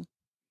 500,000.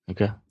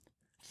 Okay.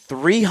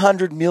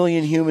 300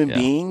 million human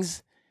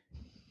beings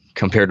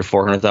compared to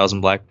 400,000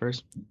 black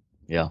bears.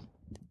 Yeah.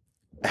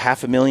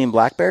 500,000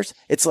 black bears.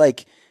 It's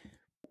like,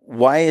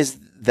 why is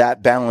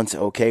that balance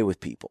okay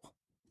with people?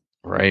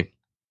 Right.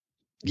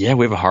 Yeah,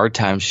 we have a hard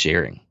time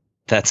sharing.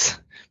 That's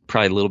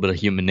probably a little bit of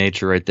human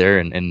nature right there,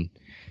 and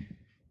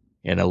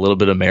a little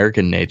bit of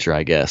American nature,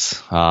 I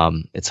guess.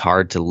 It's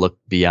hard to look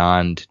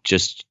beyond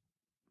just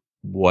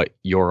what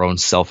your own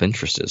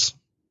self-interest is.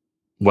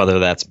 whether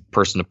that's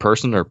person to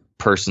person or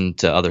person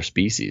to other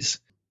species.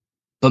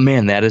 But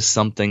man, that is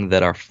something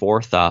that our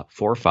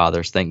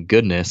forefathers, thank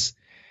goodness,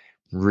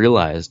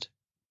 realized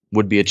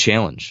would be a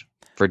challenge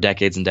for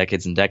decades and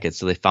decades and decades.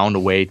 So they found a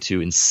way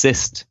to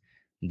insist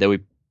that we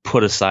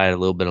put aside a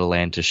little bit of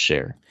land to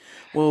share.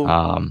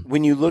 Well,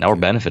 when you look, now we're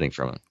benefiting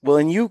from it. Well,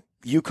 and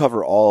you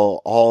cover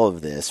all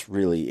of this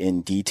really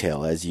in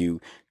detail as you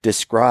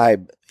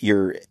describe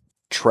your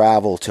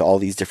travel to all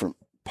these different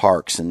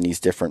parks and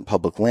these different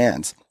public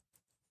lands,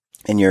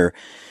 and you're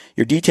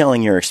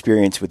detailing your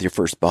experience with your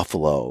first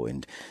buffalo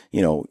and,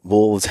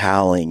 wolves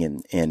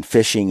howling and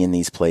fishing in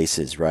these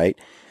places, right?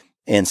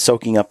 And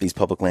soaking up these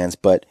public lands.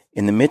 But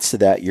in the midst of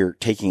that, you're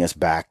taking us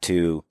back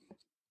to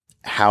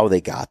how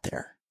they got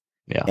there.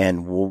 Yeah.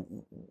 And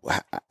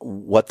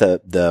what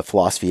the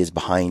philosophy is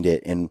behind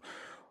it and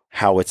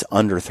how it's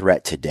under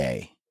threat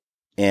today.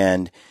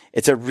 And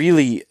it's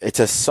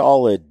a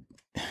solid,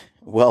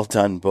 well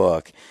done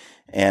book.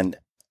 And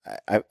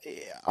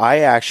I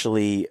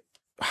actually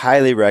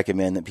highly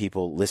recommend that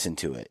people listen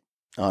to it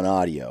on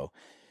audio.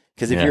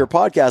 Because if you're a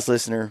podcast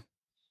listener,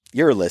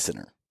 you're a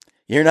listener.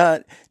 You're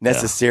not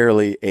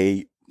necessarily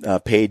a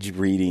page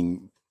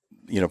reading,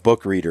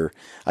 book reader.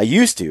 I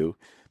used to,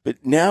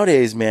 but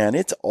nowadays, man,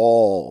 it's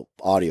all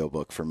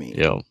audiobook for me.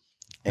 Yeah.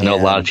 I know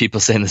a lot of people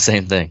saying the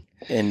same thing.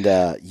 And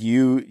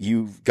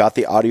you've got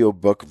the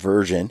audiobook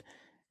version,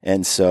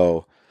 and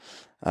so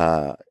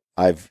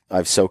I've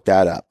soaked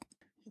that up.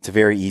 It's a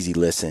very easy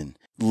listen.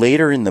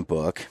 Later in the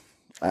book,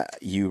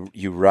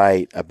 you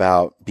write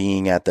about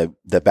being at the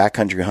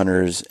Backcountry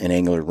Hunters and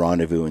Angler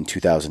Rendezvous in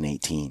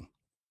 2018.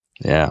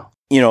 Yeah.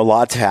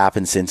 Lots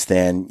happened since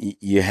then.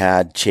 You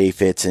had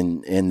Chaffetz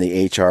in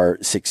the HR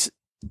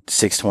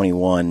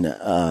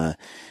 621,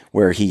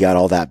 where he got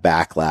all that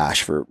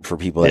backlash for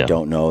people that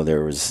don't know.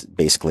 There was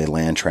basically a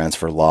land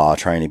transfer law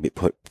trying to be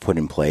put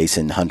in place,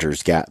 and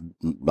hunters got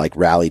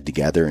rallied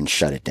together and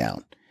shut it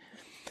down.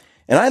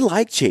 And I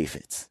like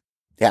Chaffetz,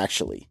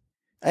 actually.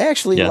 I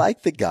actually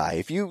like the guy.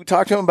 If you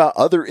talk to him about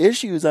other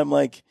issues, I'm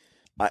like,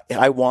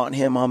 I want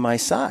him on my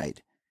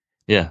side.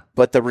 Yeah.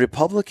 But the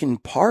Republican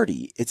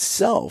Party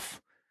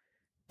itself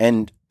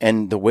and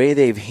the way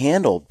they've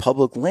handled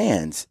public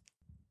lands,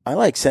 I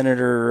like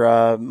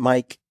Senator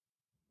Mike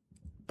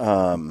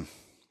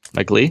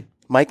Lee.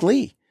 Mike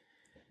Lee.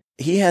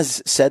 He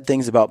has said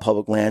things about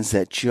public lands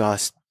that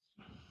just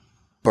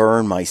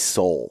burn my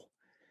soul,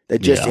 that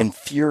just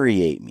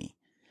infuriate me.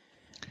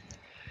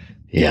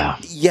 Yeah.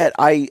 Yet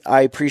I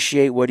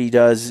appreciate what he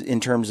does in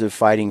terms of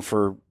fighting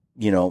for,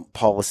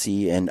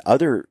 policy and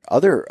other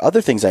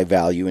things I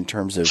value in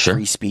terms of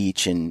free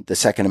speech and the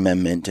Second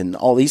Amendment and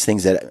all these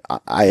things that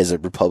I as a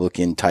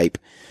Republican type,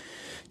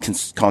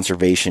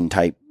 conservation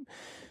type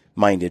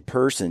minded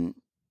person.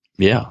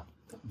 Yeah.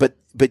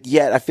 But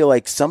yet I feel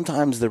like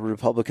sometimes the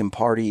Republican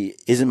Party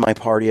isn't my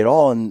party at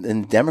all. And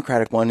the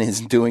Democratic one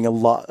is doing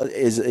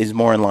is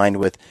more in line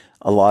with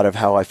a lot of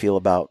how I feel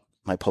about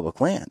my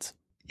public lands.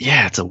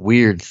 Yeah, it's a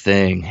weird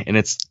thing, and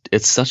it's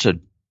such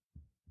a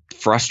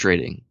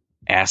frustrating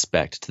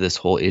aspect to this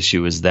whole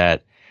issue is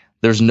that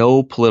there's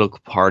no political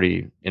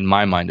party, in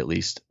my mind at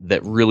least,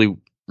 that really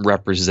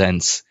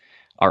represents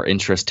our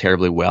interests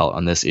terribly well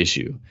on this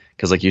issue.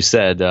 Because like you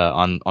said,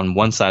 on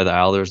one side of the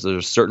aisle, there's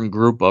a certain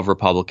group of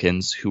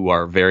Republicans who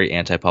are very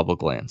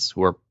anti-public lands,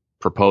 who are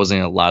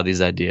proposing a lot of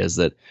these ideas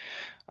that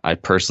I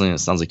personally, and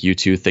it sounds like you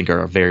too, think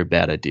are a very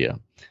bad idea.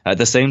 At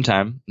the same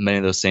time, many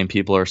of those same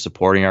people are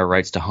supporting our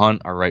rights to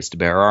hunt, our rights to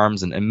bear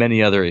arms, and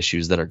many other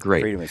issues that are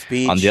great. Freedom of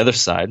speech. On the other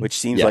side, which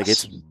seems like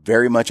it's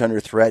very much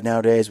under threat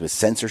nowadays with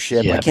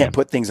censorship. I can't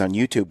put things on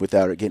YouTube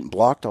without it getting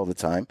blocked all the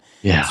time.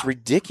 Yeah. It's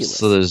ridiculous.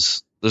 So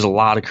there's a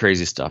lot of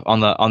crazy stuff. On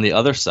the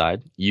other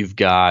side, you've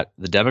got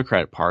the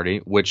Democratic Party,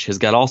 which has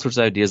got all sorts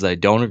of ideas that I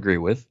don't agree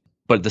with.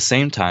 But at the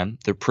same time,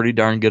 they're pretty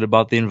darn good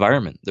about the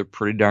environment. They're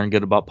pretty darn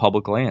good about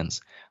public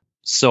lands.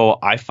 So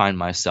I find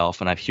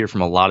myself, and I hear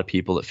from a lot of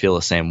people that feel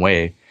the same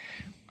way,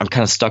 I'm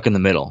kind of stuck in the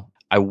middle.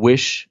 I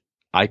wish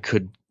I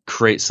could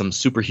create some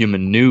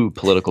superhuman new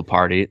political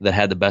party that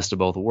had the best of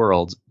both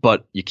worlds,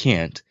 but you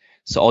can't.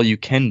 So all you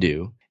can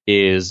do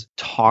is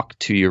talk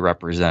to your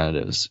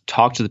representatives,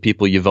 talk to the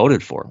people you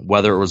voted for,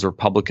 whether it was a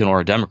Republican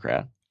or a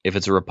Democrat. If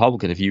it's a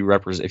Republican, if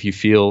you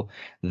feel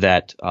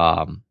that,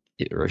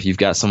 or if you've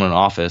got someone in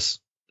office,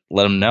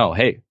 let them know,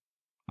 hey,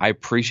 I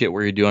appreciate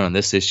what you're doing on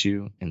this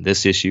issue and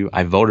this issue.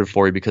 I voted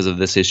for you because of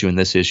this issue and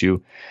this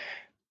issue,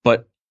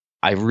 but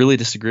I really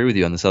disagree with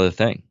you on this other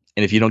thing.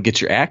 And if you don't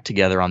get your act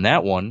together on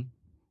that one,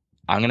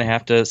 I'm going to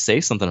have to say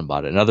something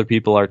about it. And other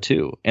people are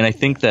too. And I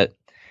think that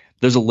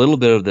there's a little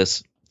bit of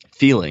this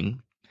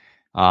feeling.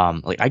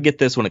 I get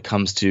this when it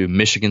comes to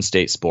Michigan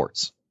State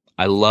sports.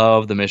 I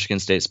love the Michigan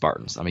State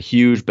Spartans. I'm a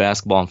huge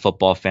basketball and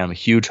football fan. I'm a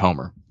huge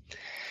homer.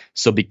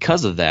 So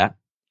because of that,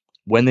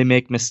 when they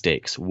make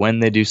mistakes, when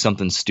they do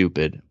something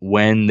stupid,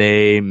 when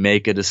they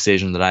make a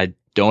decision that I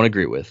don't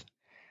agree with,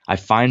 I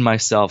find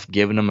myself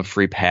giving them a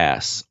free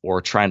pass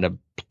or trying to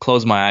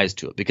close my eyes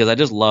to it because I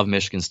just love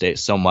Michigan State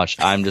so much.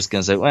 I'm just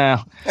going to say,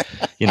 well,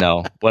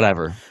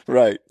 whatever.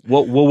 Right.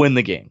 We'll win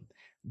the game.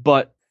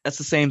 But that's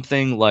the same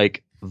thing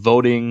like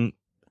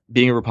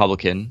being a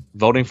Republican,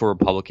 voting for a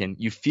Republican.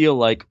 You feel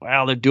like,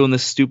 well, they're doing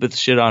this stupid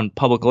shit on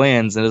public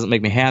lands and it doesn't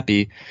make me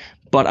happy,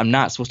 but I'm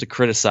not supposed to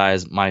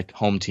criticize my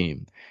home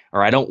team.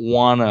 Or I don't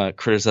want to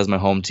criticize my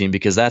home team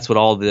because that's what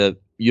all the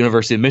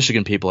University of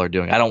Michigan people are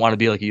doing. I don't want to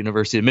be like a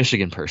University of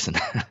Michigan person.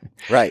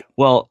 Right.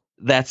 Well,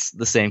 that's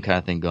the same kind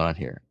of thing going on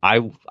here.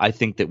 I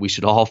think that we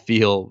should all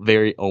feel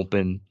very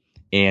open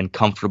and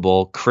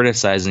comfortable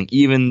criticizing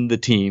even the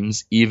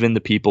teams, even the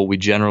people we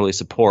generally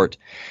support,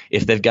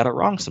 if they've got it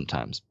wrong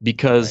sometimes.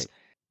 Because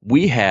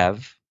we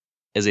have,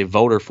 as a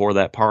voter for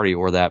that party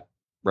or that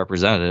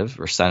representative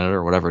or senator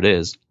or whatever it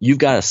is, you've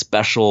got a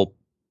special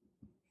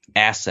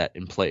asset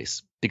in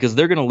place because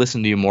they're going to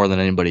listen to you more than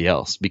anybody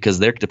else because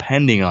they're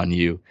depending on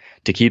you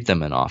to keep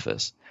them in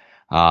office.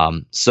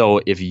 So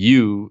if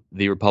you,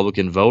 the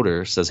Republican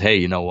voter, says, hey,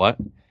 you know what?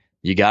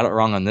 You got it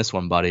wrong on this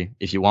one, buddy.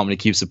 If you want me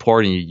to keep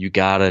supporting you, you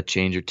got to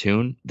change your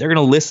tune. They're going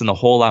to listen a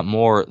whole lot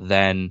more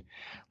than,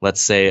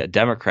 let's say, a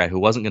Democrat who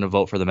wasn't going to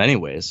vote for them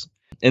anyways.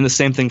 And the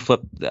same thing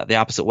flip the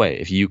opposite way.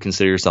 If you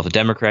consider yourself a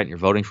Democrat and you're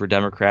voting for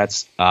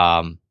Democrats,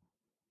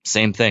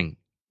 same thing.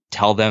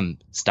 Tell them,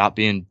 stop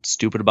being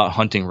stupid about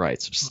hunting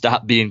rights.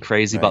 Stop being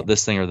crazy about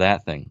this thing or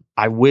that thing.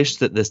 I wish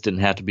that this didn't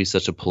have to be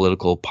such a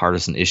political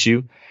partisan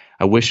issue.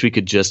 I wish we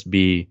could just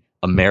be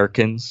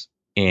Americans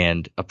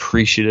and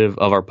appreciative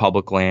of our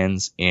public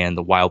lands and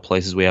the wild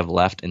places we have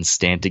left and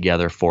stand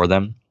together for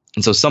them.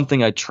 And so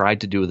something I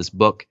tried to do with this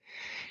book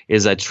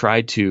is I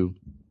tried to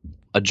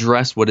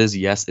address what is,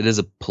 yes, it is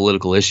a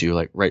political issue.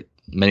 Like, right,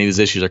 many of these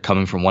issues are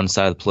coming from one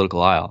side of the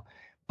political aisle.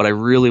 But I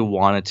really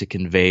wanted to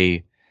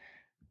convey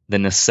the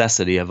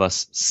necessity of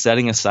us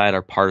setting aside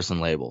our partisan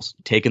labels,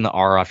 taking the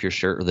R off your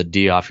shirt or the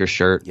D off your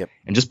shirt,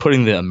 and just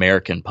putting the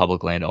American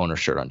public land owner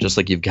shirt on, just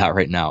like you've got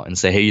right now, and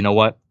say, hey, you know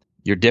what?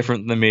 You're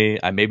different than me.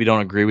 I maybe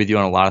don't agree with you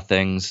on a lot of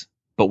things,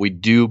 but we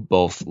do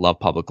both love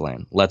public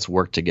land. Let's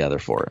work together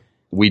for it.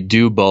 We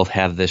do both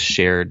have this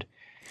shared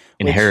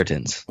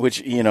inheritance.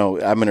 Which, I'm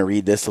going to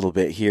read this a little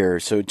bit here.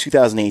 So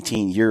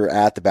 2018, you're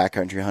at the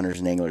Backcountry Hunters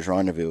and Anglers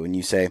Rendezvous, and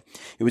you say,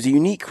 it was a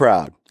unique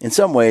crowd. In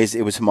some ways,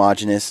 it was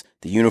homogenous.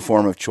 The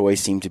uniform of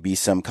choice seemed to be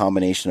some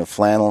combination of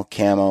flannel,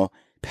 camo,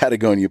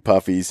 Patagonia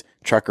puffies,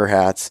 trucker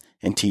hats,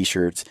 and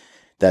T-shirts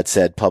that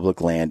said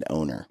public land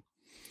owner.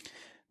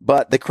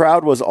 But the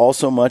crowd was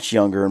also much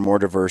younger and more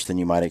diverse than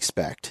you might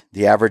expect.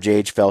 The average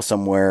age fell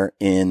somewhere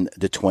in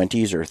the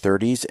 20s or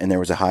 30s, and there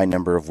was a high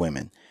number of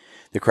women.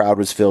 The crowd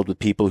was filled with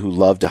people who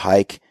loved to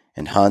hike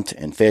and hunt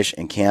and fish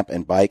and camp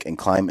and bike and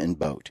climb and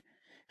boat.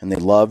 And they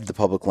loved the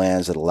public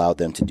lands that allowed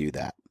them to do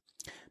that.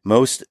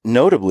 Most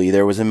notably,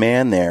 there was a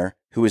man there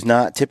who was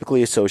not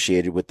typically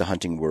associated with the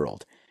hunting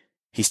world.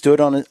 He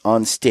stood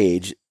on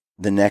stage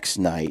the next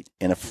night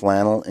in a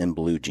flannel and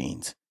blue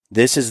jeans.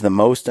 This is the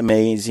most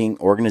amazing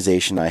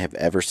organization I have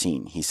ever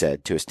seen, he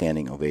said to a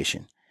standing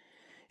ovation.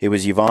 It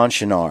was Yvon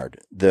Chouinard,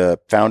 the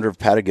founder of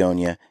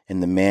Patagonia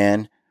and the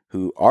man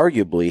who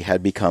arguably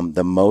had become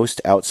the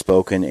most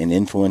outspoken and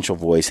influential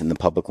voice in the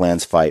public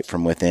lands fight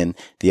from within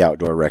the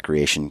outdoor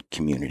recreation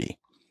community.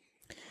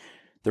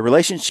 The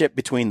relationship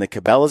between the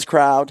Cabela's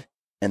crowd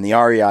and the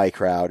REI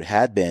crowd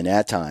had been,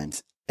 at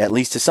times, at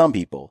least to some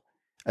people,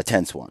 a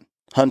tense one.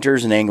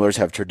 Hunters and anglers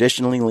have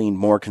traditionally leaned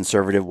more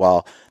conservative,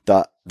 while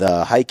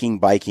the hiking,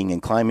 biking,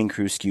 and climbing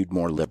crew skewed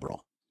more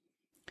liberal.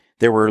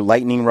 There were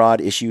lightning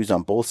rod issues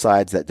on both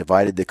sides that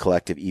divided the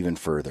collective even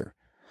further.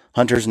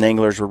 Hunters and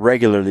anglers were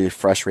regularly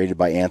frustrated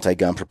by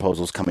anti-gun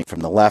proposals coming from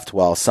the left,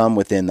 while some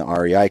within the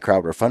REI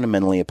crowd were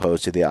fundamentally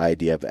opposed to the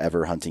idea of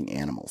ever hunting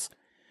animals.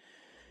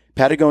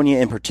 Patagonia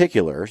in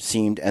particular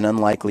seemed an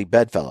unlikely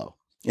bedfellow.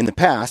 In the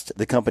past,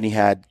 the company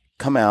had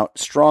come out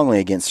strongly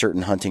against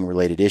certain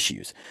hunting-related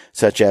issues,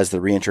 such as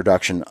the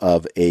reintroduction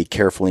of a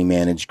carefully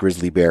managed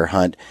grizzly bear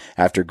hunt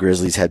after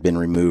grizzlies had been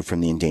removed from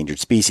the endangered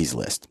species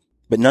list.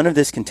 But none of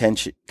this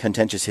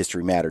contentious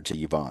history mattered to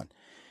Yvon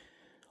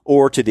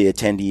or to the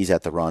attendees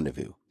at the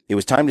rendezvous. It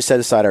was time to set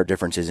aside our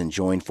differences and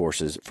join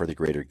forces for the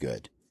greater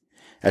good.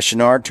 As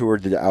Chouinard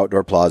toured the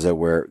outdoor plaza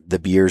where the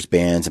beers,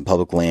 bands, and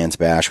public lands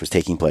bash was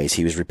taking place,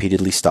 he was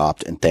repeatedly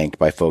stopped and thanked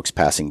by folks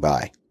passing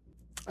by.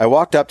 I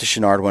walked up to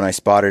Chouinard when I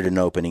spotted an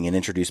opening and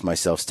introduced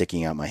myself,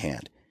 sticking out my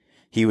hand.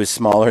 He was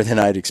smaller than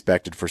I'd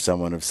expected for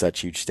someone of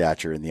such huge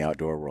stature in the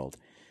outdoor world.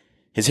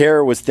 His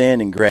hair was thin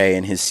and gray,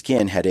 and his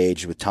skin had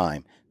aged with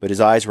time, but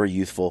his eyes were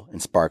youthful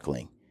and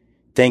sparkling.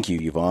 Thank you,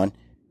 Yvon.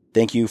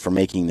 Thank you for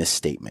making this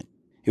statement.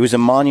 It was a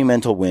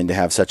monumental win to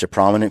have such a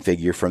prominent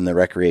figure from the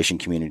recreation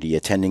community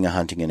attending a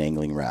hunting and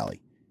angling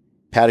rally.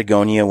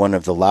 Patagonia, one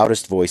of the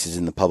loudest voices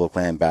in the public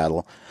land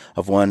battle,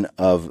 one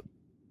of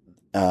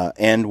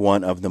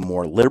the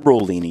more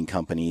liberal-leaning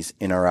companies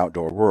in our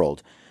outdoor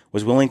world,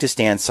 was willing to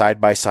stand side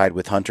by side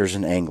with hunters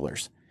and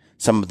anglers,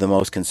 some of the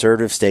most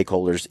conservative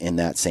stakeholders in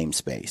that same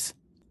space.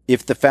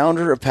 If the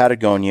founder of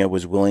Patagonia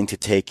was willing to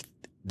take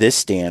this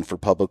stand for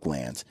public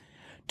lands,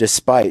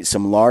 despite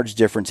some large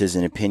differences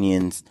in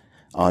opinions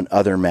on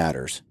other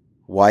matters,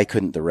 why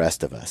couldn't the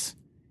rest of us?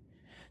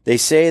 They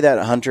say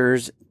that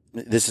hunters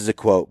This is a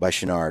quote by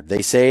Chenard.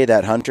 They say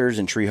that hunters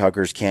and tree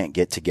huggers can't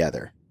get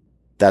together.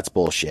 That's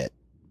bullshit.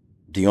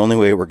 The only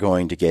way we're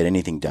going to get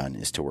anything done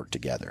is to work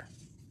together.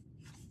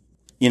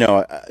 You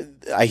know,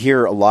 I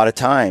hear a lot of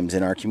times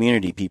in our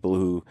community people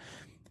who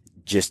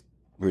just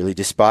really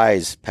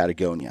despise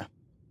Patagonia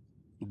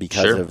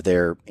because of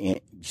their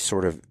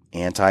sort of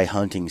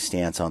anti-hunting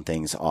stance on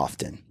things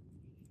often.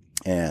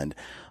 And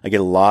I get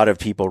a lot of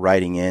people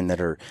writing in that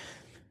are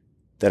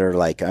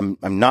like, I'm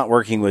not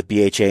working with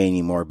BHA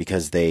anymore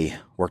because they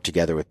work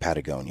together with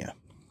Patagonia.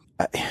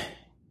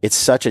 It's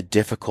such a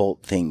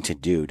difficult thing to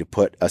do, to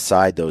put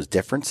aside those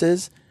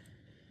differences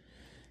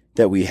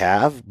that we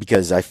have,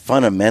 because I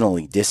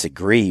fundamentally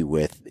disagree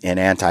with an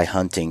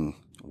anti-hunting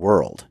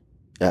world.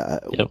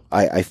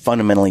 I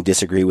fundamentally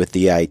disagree with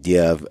the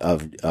idea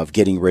of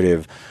getting rid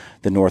of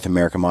the North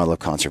American model of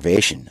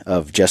conservation,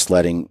 of just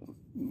letting,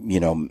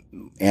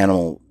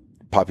 animal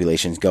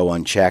populations go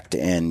unchecked.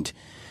 And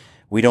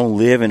we don't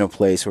live in a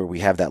place where we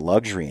have that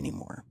luxury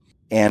anymore.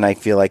 And I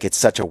feel like it's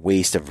such a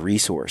waste of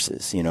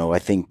resources. I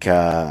think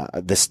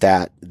the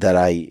stat that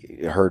I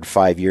heard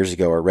 5 years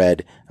ago or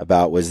read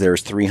about was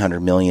there's 300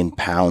 million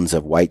pounds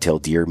of whitetail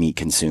deer meat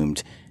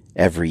consumed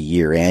every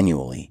year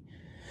annually.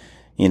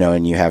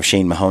 And you have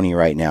Shane Mahoney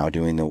right now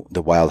doing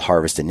the Wild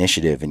Harvest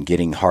Initiative and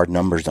getting hard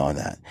numbers on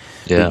that.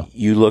 Yeah. But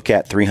you look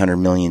at 300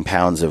 million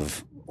pounds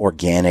of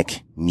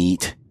organic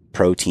meat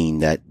protein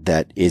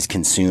that is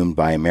consumed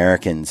by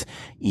Americans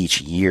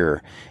each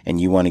year, and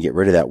you want to get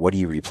rid of that. What do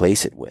you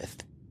replace it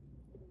with?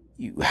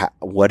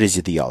 What is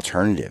the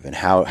alternative, and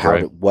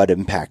what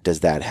impact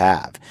does that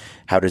have?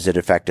 How does it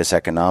affect us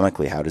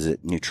economically? How does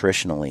it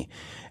nutritionally,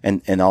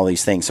 and all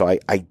these things? So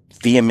I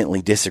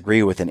vehemently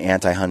disagree with an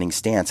anti-hunting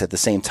stance. At the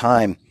same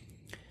time,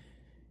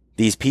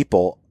 these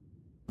people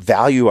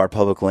value our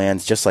public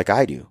lands just like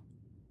I do,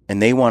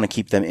 and they want to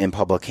keep them in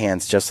public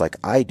hands just like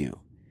I do.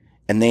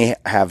 And they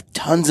have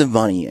tons of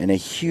money and a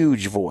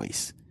huge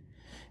voice.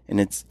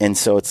 And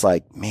so it's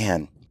like,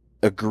 man,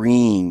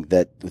 agreeing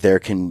that there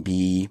can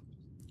be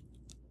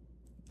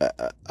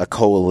a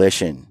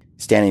coalition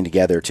standing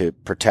together to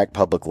protect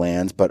public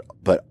lands, but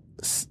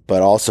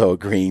also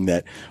agreeing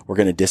that we're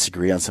going to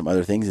disagree on some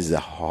other things is a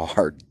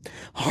hard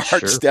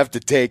step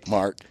to take,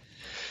 Mark.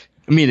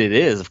 I mean, it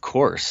is, of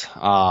course.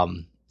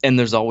 And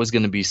there's always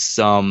going to be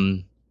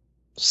some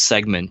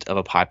segment of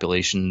a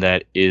population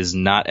that is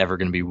not ever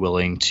going to be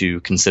willing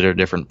to consider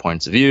different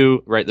points of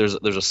view, right? There's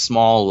a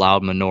small,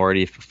 loud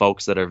minority for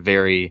folks that are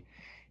very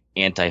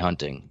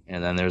anti-hunting,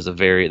 and then there's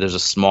a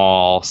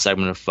small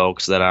segment of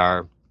folks that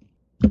are,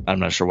 I'm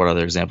not sure what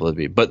other example it'd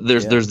be, but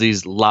there's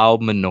these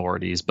loud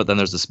minorities, but then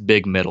there's this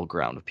big middle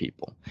ground of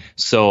people.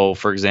 So,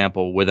 for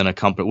example, within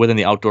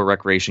the outdoor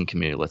recreation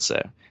community, let's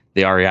say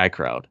the REI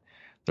crowd,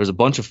 there's a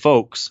bunch of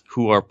folks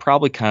who are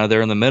probably kind of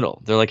there in the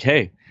middle. They're like,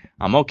 hey,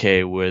 I'm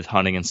okay with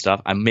hunting and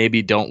stuff. I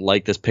maybe don't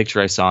like this picture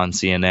I saw on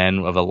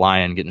CNN of a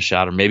lion getting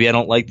shot, or maybe I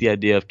don't like the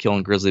idea of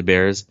killing grizzly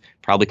bears,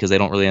 probably because they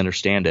don't really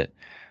understand it.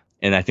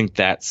 And I think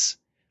that's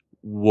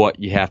what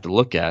you have to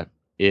look at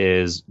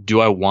is,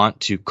 do I want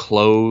to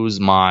close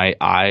my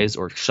eyes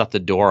or shut the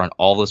door on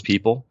all those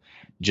people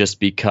just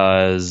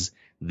because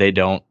they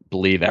don't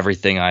believe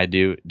everything I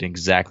do in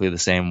exactly the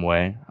same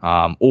way?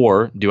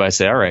 Or do I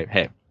say, all right,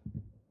 hey,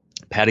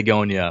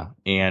 Patagonia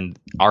and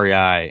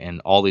REI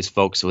and all these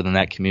folks within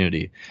that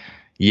community,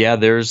 yeah,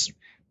 there's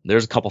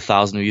a couple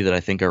thousand of you that I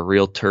think are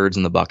real turds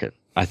in the bucket.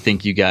 I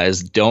think you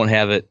guys don't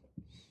have it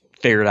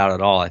figured out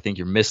at all. I think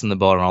you're missing the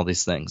boat on all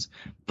these things.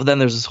 But then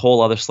there's this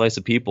whole other slice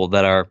of people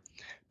that are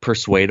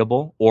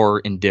persuadable or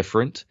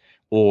indifferent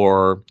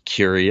or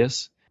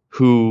curious,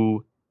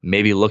 who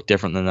maybe look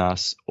different than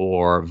us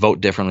or vote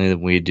differently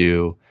than we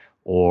do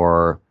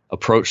or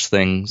approach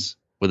things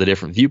with a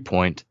different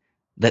viewpoint,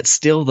 that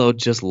still, though,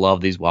 just love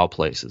these wild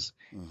places.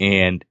 Mm-hmm.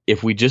 And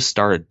if we just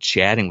started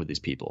chatting with these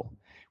people,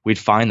 we'd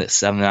find that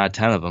 7 out of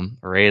 10 of them,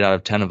 or 8 out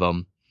of 10 of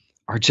them,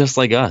 are just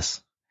like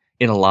us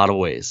in a lot of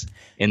ways.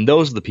 And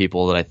those are the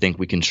people that I think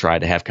we can try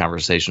to have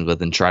conversations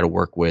with and try to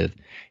work with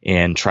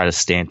and try to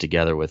stand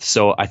together with.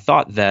 So I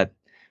thought that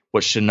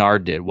what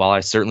Chenard did, while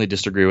I certainly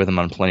disagree with him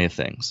on plenty of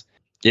things,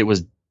 it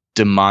was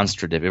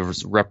demonstrative. It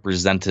was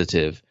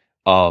representative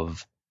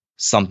of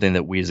something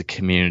that we as a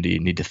community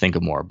need to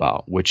think more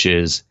about, which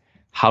is,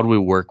 how do we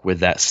work with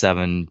that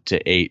 7 to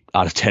 8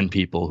 out of 10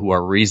 people who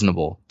are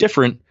reasonable,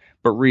 different,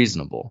 but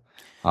reasonable?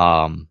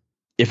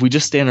 If we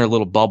just stay in our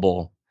little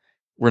bubble,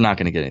 we're not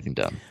going to get anything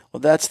done. Well,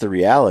 that's the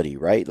reality,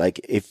 right?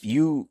 Like, if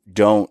you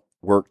don't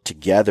work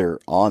together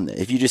on this,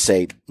 if you just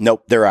say,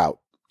 nope, they're out,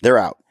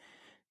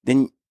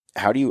 then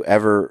how do you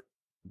ever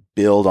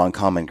build on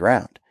common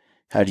ground?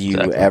 How do you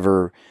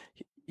ever,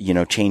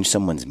 change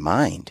someone's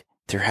mind?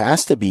 There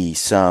has to be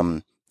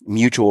some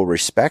mutual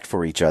respect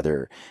for each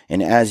other.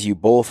 And as you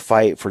both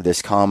fight for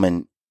this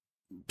common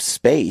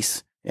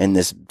space and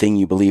this thing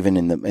you believe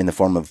in the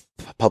form of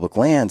public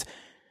lands,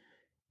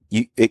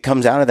 it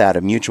comes out of that,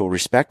 a mutual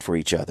respect for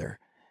each other.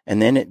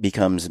 And then it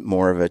becomes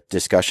more of a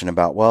discussion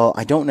about, well,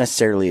 I don't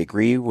necessarily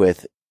agree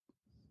with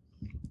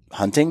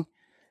hunting,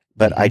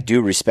 but I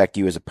do respect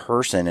you as a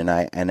person, and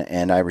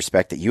I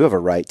respect that you have a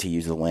right to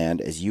use the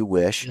land as you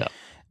wish. Yeah.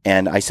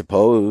 And I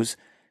suppose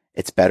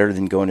it's better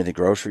than going to the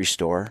grocery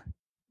store,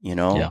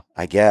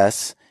 I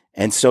guess.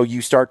 And so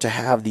you start to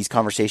have these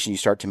conversations, you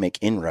start to make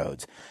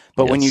inroads.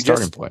 But when you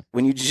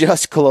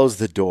just close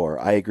the door,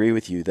 I agree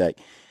with you that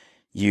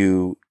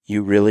you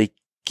really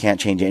can't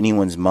change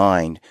anyone's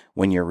mind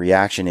when your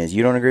reaction is,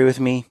 you don't agree with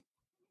me,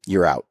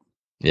 you're out.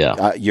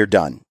 Yeah. You're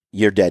done.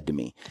 You're dead to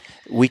me.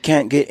 We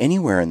can't get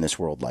anywhere in this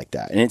world like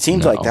that. And it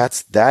seems like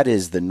that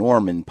is the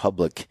norm in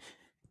public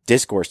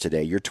discourse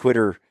today. Your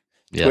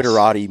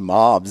Twitterati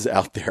mobs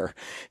out there.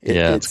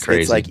 It's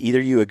crazy. It's like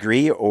either you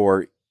agree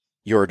or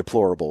you're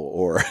deplorable,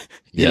 or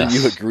either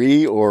you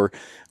agree or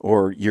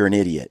you're an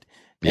idiot.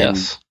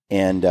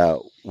 And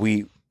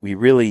we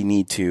really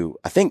need to,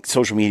 I think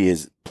social media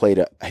has played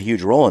a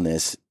huge role in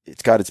this.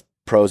 It's got its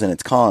pros and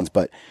its cons,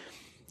 but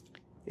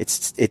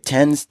it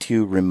tends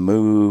to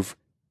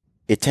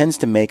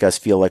make us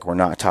feel like we're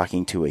not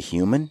talking to a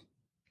human,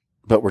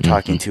 but we're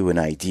talking to an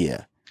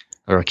idea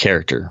or a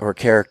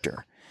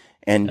character.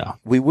 And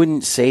we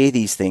wouldn't say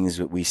these things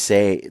that we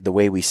say the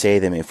way we say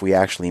them if we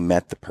actually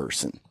met the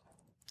person.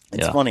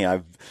 It's funny.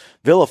 I've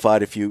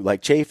vilified if you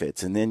like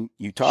Chaffetz, and then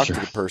you talk to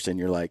the person,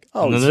 you're like,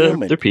 oh, he's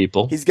human. They're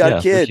people. He's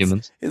got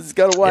kids. He's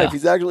got a wife.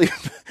 He's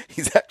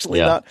actually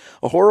not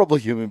a horrible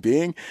human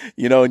being,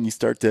 and you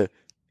start to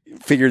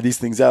figure these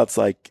things out. It's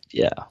like,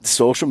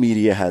 social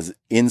media has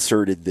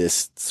inserted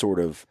this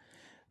sort of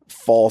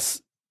false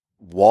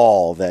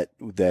wall that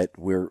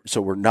we're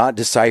not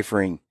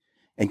deciphering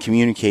and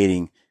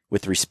communicating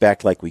with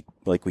respect like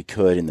we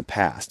could in the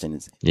past.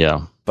 And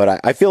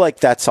but I feel like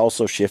that's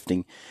also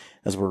shifting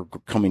as we're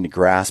coming to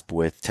grasp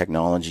with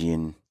technology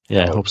and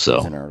I hope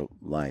so in our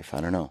life. I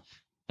don't know.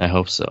 I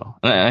hope so.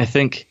 I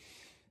think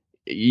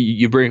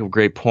you bring up a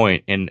great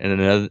point, and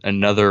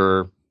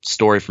another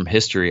story from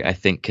history I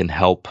think can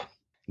help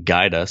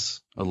guide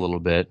us a little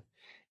bit,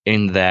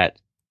 in that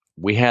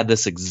we had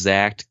this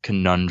exact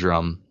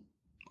conundrum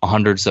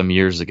 100 some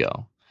years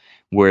ago,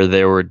 where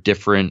there were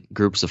different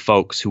groups of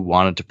folks who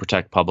wanted to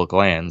protect public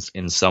lands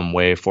in some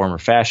way, form, or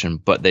fashion,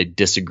 but they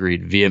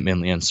disagreed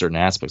vehemently on certain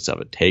aspects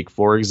of it. Take,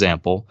 for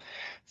example,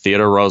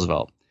 Theodore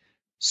Roosevelt,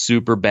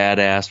 super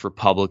badass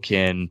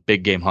Republican,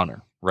 big game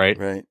hunter, right?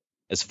 Right.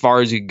 As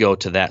far as you could go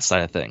to that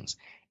side of things.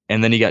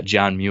 And then you got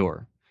John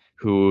Muir,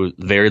 who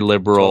very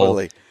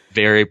liberal,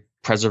 very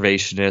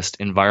preservationist,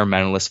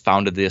 environmentalist,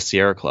 founded the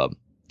Sierra Club.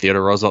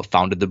 Theodore Roosevelt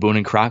founded the Boone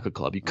and Crockett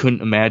Club. You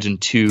couldn't imagine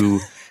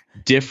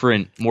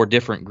more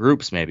different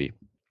groups maybe.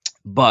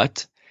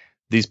 But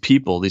these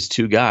people, these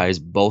two guys,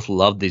 both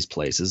loved these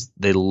places.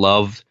 They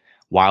loved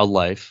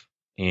wildlife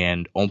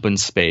and open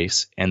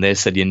space. And they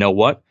said, you know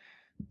what,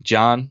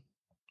 John,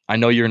 I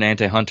know you're an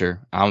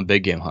anti-hunter. I'm a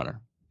big game hunter.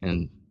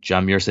 And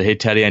John Muir said, hey,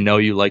 Teddy, I know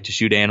you like to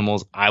shoot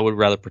animals. I would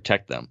rather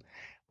protect them.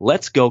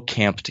 Let's go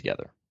camp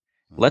together.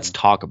 Let's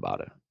talk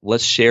about it.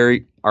 Let's share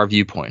our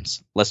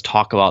viewpoints. Let's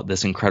talk about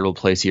this incredible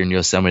place here in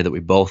Yosemite that we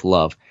both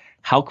love.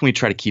 How can we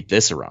try to keep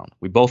this around?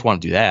 We both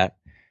want to do that.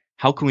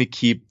 How can we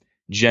keep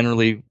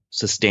generally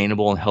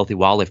sustainable and healthy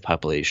wildlife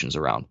populations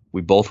around?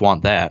 We both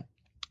want that.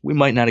 We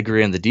might not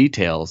agree on the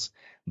details,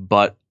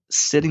 but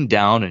sitting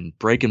down and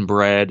breaking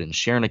bread and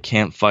sharing a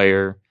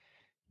campfire,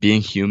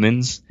 being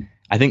humans,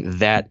 I think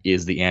that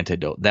is the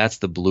antidote. That's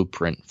the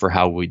blueprint for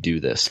how we do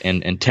this.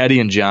 And Teddy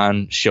and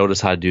John showed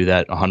us how to do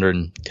that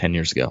 110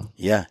 years ago.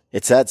 Yeah,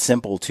 it's that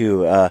simple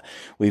too.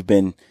 I've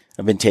been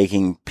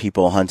taking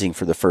people hunting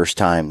for the first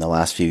time the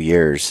last few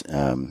years.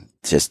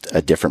 Just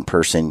a different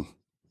person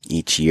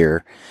each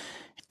year.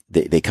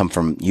 They come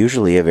from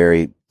usually a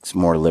very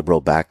more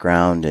liberal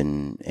background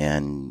and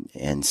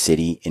inner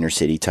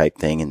city type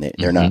thing. And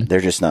they're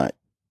just not,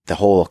 the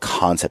whole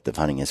concept of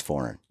hunting is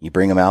foreign. You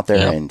bring them out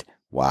there and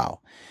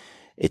wow,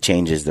 it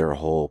changes their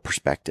whole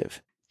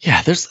perspective.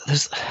 Yeah.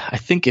 I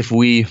think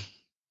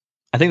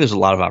there's a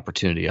lot of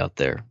opportunity out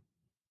there.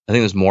 I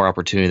think there's more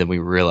opportunity than we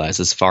realize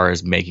as far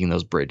as making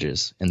those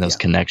bridges and those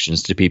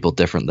connections to people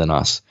different than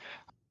us.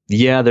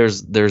 Yeah,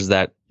 there's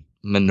that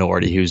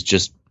minority who's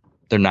just,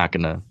 they're not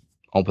going to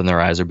open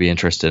their eyes or be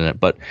interested in it.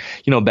 But,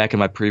 back in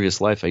my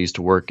previous life, I used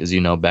to work, as you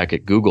know, back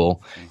at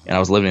Google, and I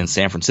was living in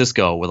San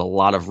Francisco with a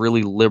lot of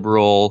really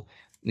liberal,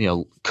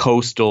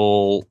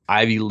 coastal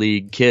Ivy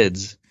League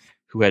kids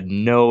who had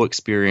no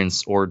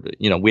experience or,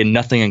 we had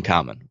nothing in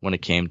common when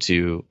it came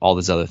to all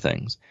these other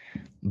things.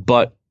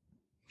 But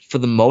for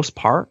the most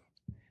part,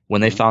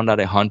 when they found out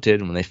I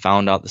hunted and when they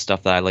found out the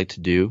stuff that I like to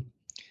do,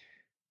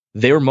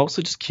 they were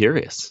mostly just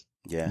curious.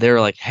 Yeah. They were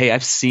like, hey,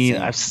 I've seen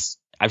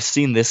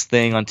this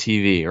thing on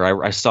TV,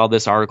 or I saw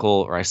this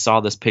article, or I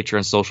saw this picture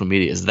on social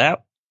media. Was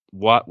that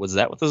what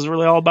this is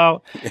really all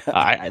about?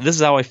 Yeah. This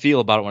is how I feel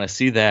about it when I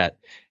see that.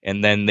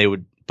 And then they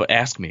would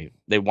ask me,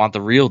 they want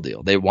the real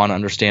deal. They want to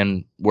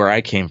understand where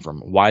I came from,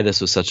 why this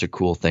was such a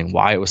cool thing,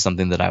 why it was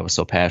something that I was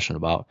so passionate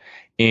about.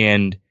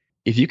 And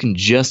if you can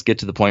just get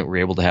to the point where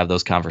you're able to have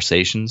those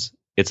conversations,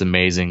 it's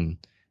amazing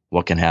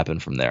what can happen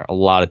from there. A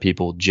lot of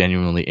people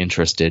genuinely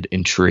interested,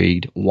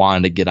 intrigued,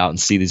 wanting to get out and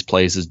see these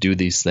places, do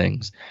these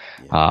things.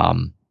 Yeah.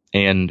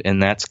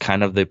 And that's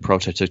kind of the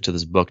approach I took to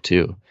this book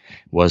too,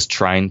 was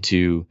trying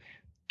to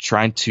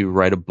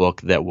write a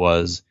book that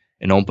was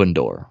an open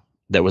door,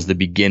 that was the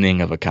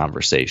beginning of a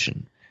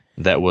conversation,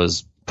 that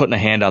was putting a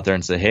hand out there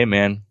and say, hey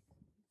man,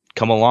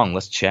 come along,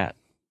 let's chat.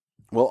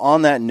 Well,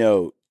 on that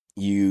note,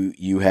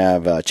 you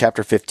have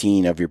chapter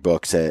 15 of your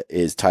book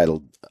is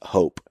titled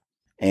Hope.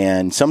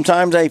 And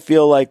sometimes I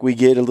feel like we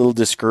get a little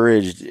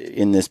discouraged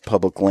in this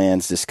public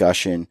lands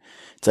discussion.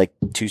 It's like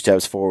 2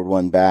 steps forward,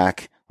 1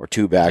 back, or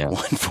 2 back, 1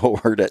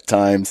 forward at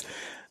times.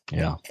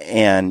 Yeah.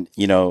 And,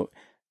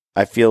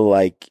 I feel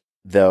like,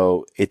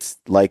 though, it's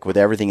like with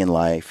everything in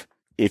life,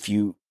 if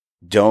you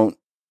don't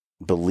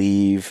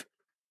believe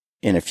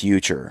in a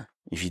future,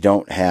 if you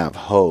don't have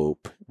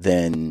hope,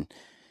 then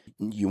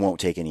you won't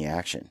take any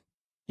action.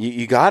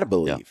 You got to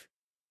believe.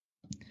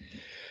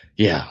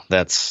 Yeah,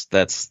 that's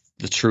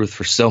the truth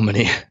for so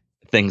many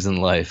things in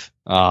life.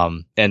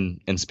 And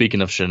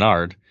speaking of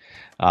Chenard,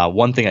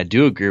 one thing I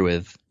do agree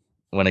with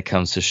when it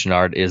comes to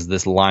Chenard is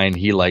this line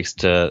he likes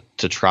to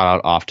trot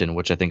out often,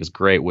 which I think is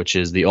great, which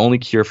is the only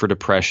cure for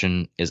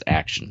depression is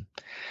action.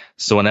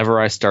 So whenever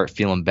I start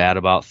feeling bad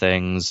about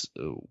things,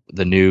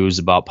 the news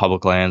about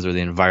public lands or the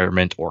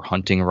environment or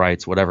hunting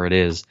rights, whatever it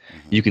is,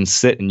 you can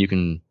sit and you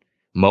can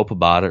mope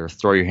about it or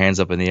throw your hands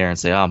up in the air and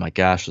say, oh my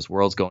gosh, this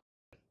world's going.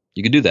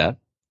 You could do that.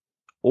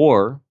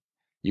 Or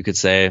you could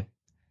say,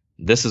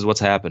 this is what's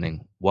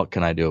happening. What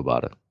can I do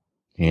about it?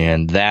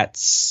 And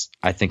that's,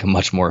 I think, a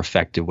much more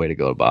effective way to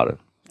go about it.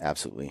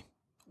 Absolutely.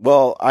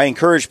 Well, I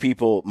encourage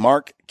people,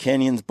 Mark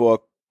Kenyon's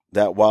book,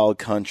 That Wild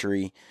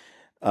Country,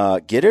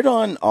 get it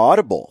on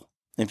Audible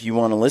if you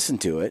want to listen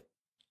to it,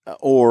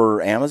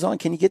 or Amazon.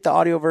 Can you get the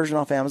audio version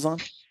off Amazon?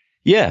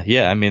 Yeah.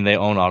 I mean, they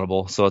own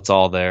Audible, so it's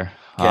all there.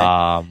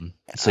 Okay.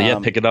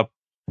 Pick it up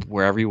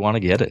wherever you want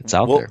to get it. It's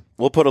out there.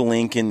 We'll put a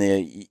link in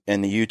the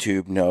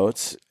YouTube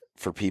notes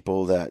for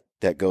people that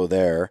go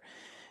there.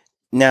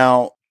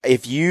 Now,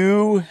 if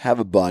you have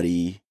a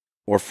buddy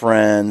or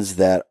friends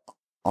that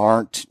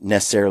aren't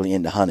necessarily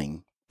into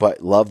hunting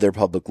but love their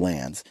public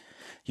lands,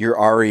 your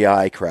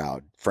REI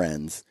crowd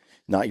friends,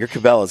 not your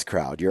Cabela's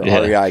crowd, your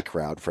REI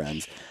crowd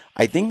friends,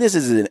 I think this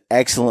is an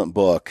excellent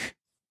book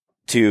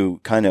to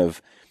kind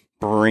of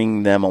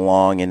bring them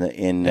along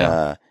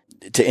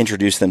to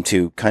introduce them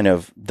to kind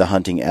of the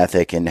hunting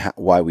ethic and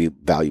why we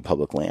value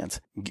public lands,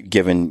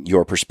 given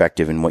your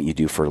perspective and what you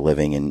do for a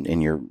living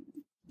and your,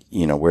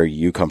 where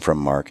you come from,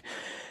 Mark.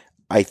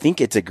 I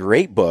think it's a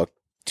great book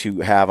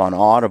to have on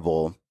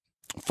Audible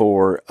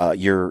for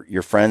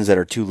your friends that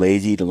are too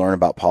lazy to learn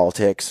about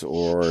politics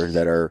or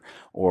that are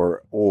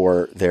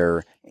or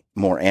they're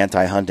more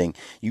anti-hunting.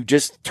 You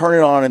just turn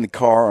it on in the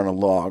car on a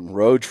long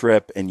road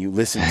trip and you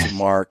listen to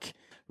Mark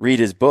read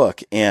his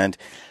book, and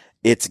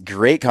it's a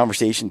great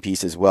conversation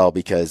piece as well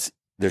because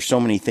there's so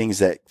many things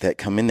that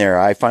come in there.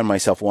 I find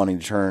myself wanting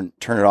to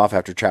turn it off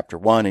after chapter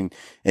 1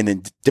 and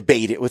then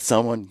debate it with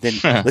someone, then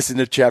listen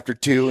to chapter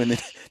 2 and then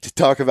to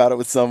talk about it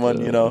with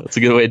someone, That's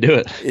a good way to do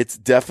it. It's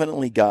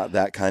definitely got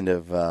that kind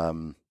of,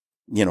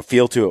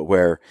 feel to it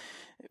where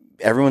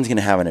everyone's going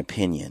to have an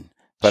opinion.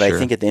 But Sure. I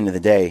think at the end of the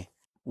day,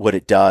 what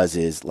it does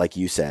is, like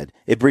you said,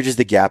 it bridges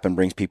the gap and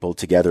brings people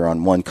together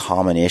on one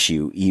common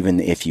issue, even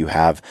if you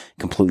have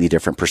completely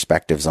different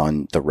perspectives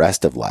on the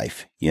rest of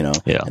life,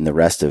 and the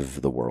rest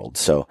of the world.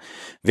 So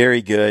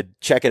very good.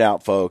 Check it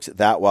out, folks.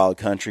 That Wild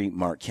Country,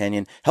 Mark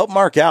Kenyon. Help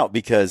Mark out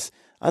because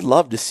I'd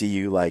love to see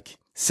you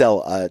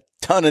sell a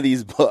ton of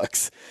these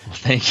books. Well,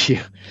 thank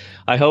you.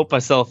 I hope I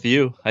sell a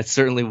few. I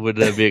certainly would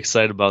be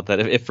excited about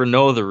that. If for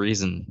no other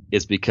reason,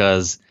 it's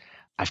because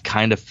I've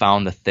kind of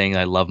found the thing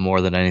I love more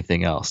than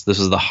anything else. This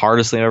is the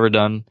hardest thing I've ever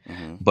done,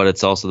 but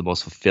it's also the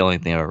most fulfilling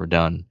thing I've ever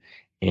done.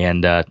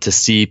 And to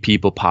see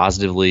people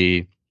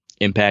positively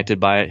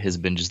impacted by it has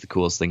been just the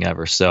coolest thing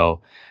ever.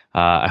 So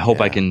I hope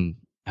I can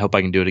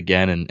do it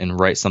again and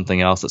write something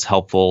else that's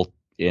helpful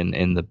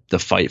in the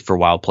fight for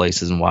wild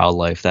places and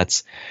wildlife.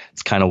 It's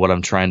kind of what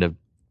I'm trying to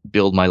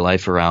build my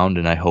life around,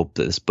 and I hope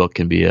that this book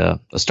can be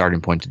a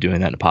starting point to doing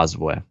that in a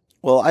positive way.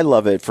 Well, I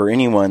love it for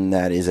anyone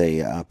that is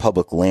a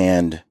public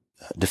land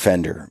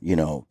defender.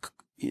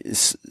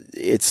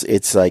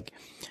 It's like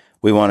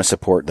we want to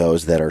support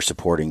those that are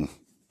supporting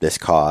this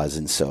cause,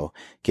 and so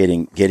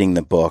getting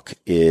the book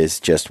is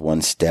just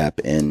one step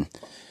in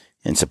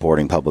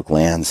supporting public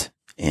lands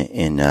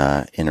in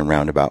a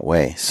roundabout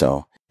way.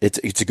 So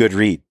it's a good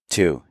read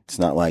too. It's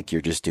not like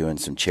you're just doing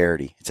some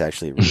charity. It's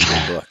actually a really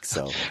good book.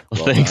 So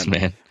well, thanks,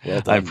 man.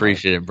 Well done, I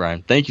appreciate it,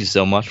 Brian. Thank you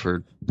so much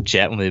for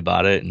chatting with me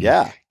about it and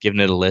giving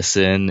it a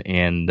listen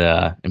and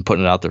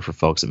putting it out there for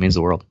folks. It means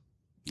the world.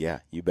 Yeah,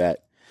 you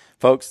bet.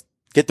 Folks,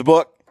 get the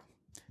book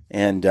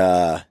and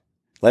let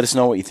us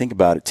know what you think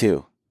about it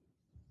too.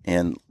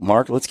 And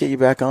Mark, let's get you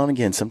back on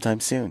again sometime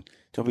soon.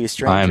 Don't be a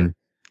stranger.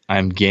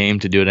 I'm game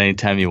to do it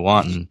anytime you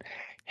want, and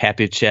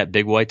happy to chat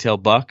big whitetail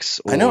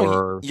bucks. I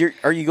know.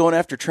 Are you going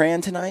after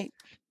Tran tonight?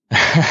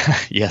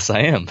 Yes, I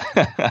am.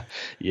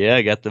 Yeah,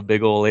 I got the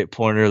big old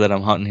 8-pointer that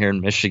I'm hunting here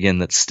in Michigan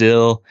that's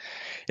still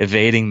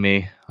evading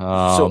me.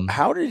 So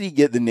how did he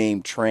get the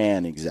name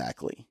Tran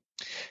exactly?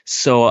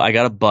 So I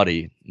got a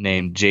buddy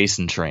named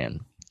Jason Tran,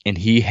 and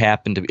he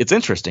happened to be, it's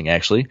interesting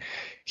actually.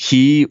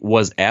 He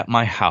was at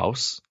my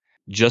house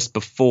just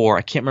before,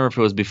 I can't remember if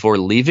it was before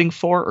leaving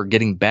for or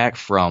getting back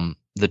from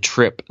the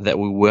trip that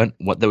we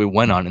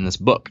went on in this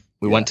book.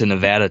 We went to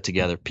Nevada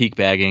together, peak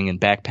bagging and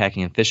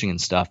backpacking and fishing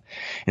and stuff.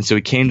 And so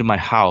he came to my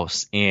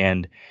house,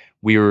 and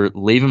we were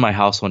leaving my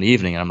house one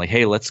evening, and I'm like,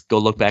 hey, let's go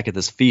look back at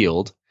this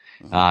field,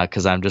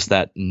 because I'm just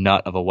that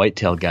nut of a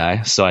whitetail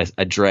guy. So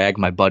I dragged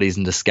my buddies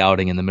into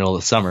scouting in the middle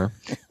of the summer,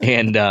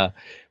 and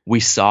we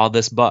saw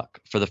this buck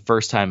for the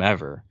first time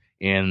ever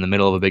in the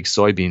middle of a big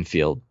soybean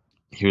field.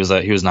 He was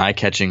an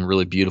eye-catching,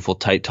 really beautiful,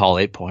 tight, tall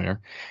 8-pointer,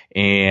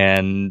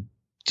 and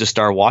just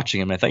started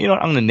watching him. And I thought, you know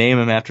what, I'm going to name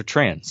him after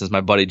Tran, since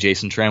my buddy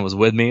Jason Tran was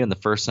with me and the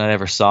first night I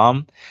ever saw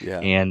him. Yeah.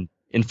 And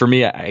for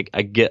me,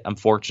 I'm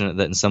fortunate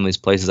that in some of these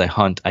places I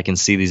hunt, I can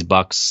see these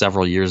bucks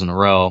several years in a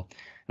row.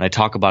 And I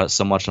talk about it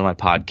so much on my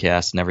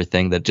podcast and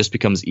everything that it just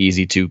becomes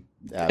easy to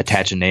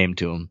attach a name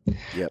to them.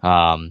 Yep.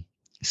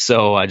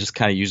 So I just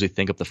kind of usually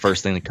think of the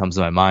first thing that comes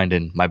to my mind,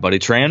 and my buddy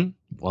Tran,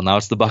 well, now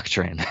it's the buck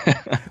Tran.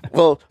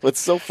 Well, what's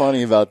so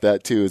funny about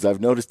that too is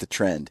I've noticed a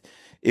trend.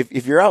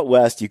 If you're out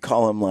west, you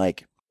call them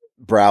like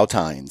brow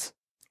tines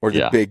or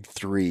the big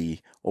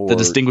three, or the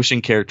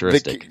distinguishing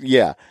characteristic.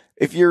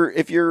 If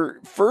you're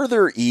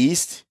further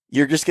east,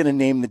 you're just going to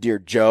name the deer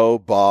Joe,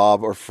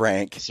 Bob, or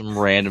Frank. Some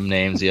random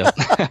names, yeah.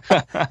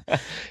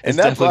 It's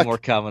definitely more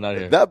common out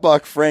here. That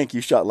buck Frank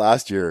you shot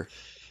last year,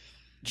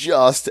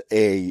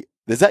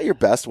 is that your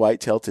best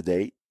whitetail to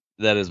date?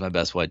 That is my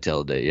best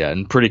whitetail to date, yeah.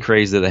 And pretty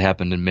crazy that it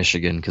happened in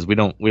Michigan, because we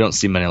don't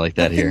see many like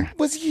that here. It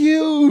was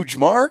huge,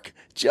 Mark.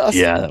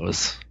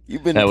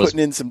 You've been putting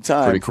in some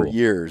time for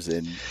years,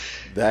 and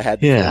that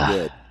had to feel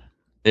good.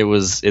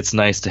 It's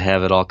nice to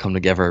have it all come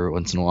together every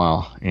once in a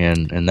while,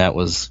 and that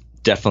was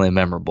definitely a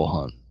memorable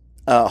hunt.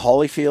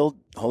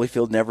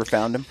 Holyfield never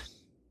found him?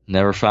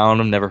 Never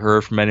found him, never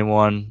heard from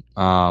anyone.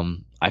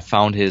 I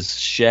found his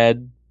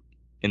shed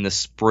in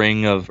the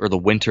the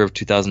winter of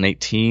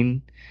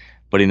 2018,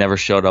 but he never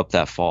showed up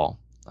that fall.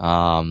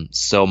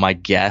 So my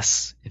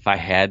guess, if I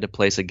had to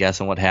place a guess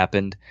on what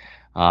happened,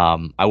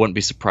 I wouldn't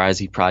be surprised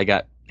he probably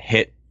got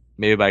hit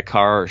maybe by a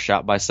car or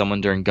shot by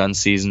someone during gun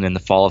season in the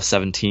fall of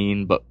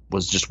 17, but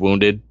was just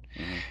wounded.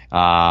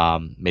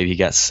 Maybe he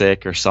got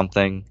sick or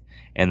something,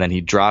 and then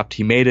he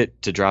made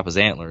it to drop his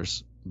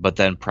antlers, but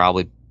then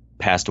probably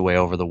passed away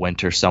over the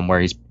winter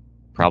somewhere. He's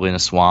probably in a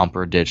swamp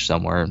or a ditch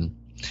somewhere, and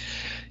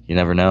you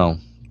never know.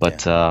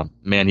 But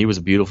man, he was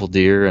a beautiful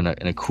deer and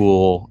a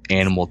cool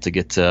animal to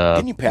get to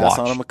Didn't you pass watch.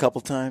 on him a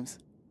couple times?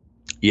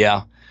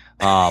 Yeah.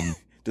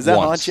 Does that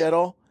haunt you at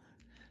all?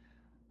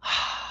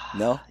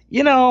 No?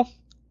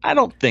 I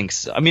don't think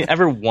so. I mean,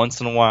 every once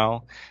in a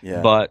while,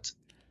 but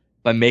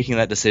by making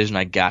that decision,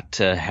 I got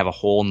to have a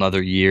whole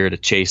nother year to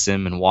chase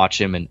him and watch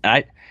him. And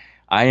I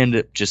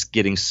ended up just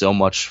getting so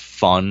much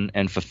fun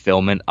and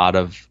fulfillment out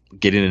of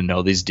getting to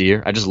know these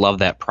deer. I just love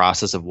that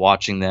process of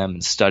watching them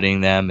and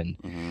studying them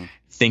and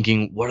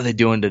thinking, what are they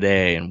doing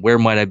today? And where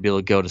might I be able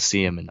to go to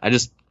see them? And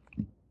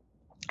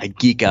I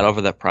geek out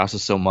over that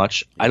process so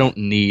much. I don't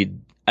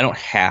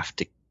have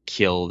to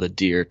kill the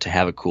deer to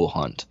have a cool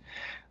hunt.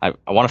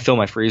 I want to fill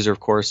my freezer, of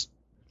course.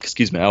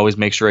 Excuse me. I always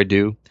make sure I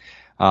do.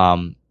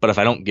 But if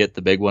I don't get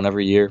the big one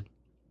every year,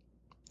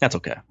 that's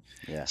okay.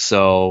 Yeah.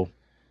 So,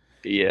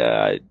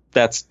 yeah,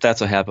 that's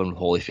what happened with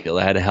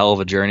Holyfield. I had a hell of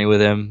a journey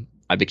with him.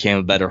 I became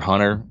a better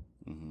hunter,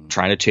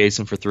 trying to chase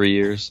him for 3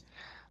 years.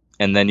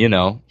 And then,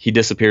 he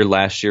disappeared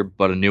last year,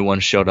 but a new one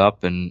showed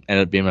up and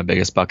ended up being my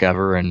biggest buck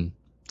ever, and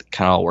it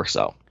kind of all works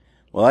out.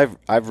 Well,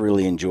 I've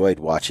really enjoyed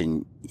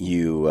watching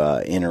you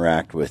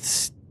interact with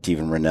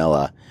Steven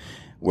Ranella,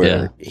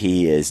 where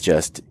he is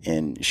just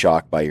in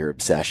shock by your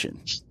obsession.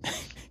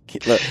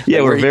 We're very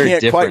different. He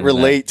can't quite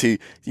relate to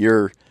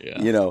your,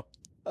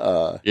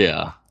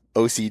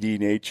 OCD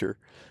nature.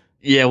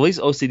 Yeah, well, he's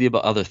OCD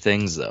about other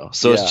things, though.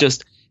 So it's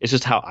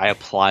just how I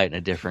apply it in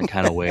a different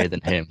kind of way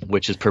than him,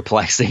 which is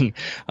perplexing.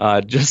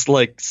 Just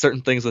like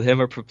certain things with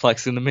him are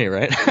perplexing to me,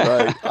 right?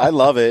 Right. I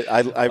love it.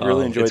 I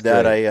really enjoyed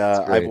that.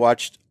 Great. I've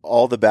watched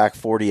all the back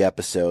 40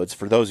 episodes.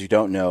 For those who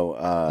don't know,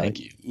 Thank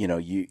you.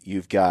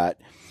 You've got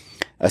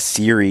a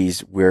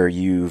series where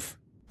you've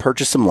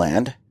purchased some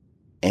land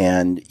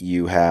and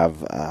you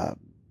have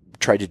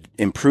tried to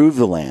improve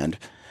the land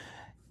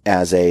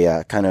as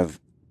a kind of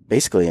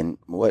basically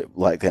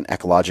like an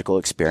ecological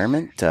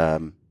experiment. It's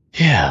a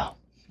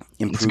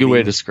good way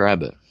to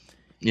describe it.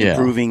 Yeah.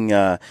 Improving,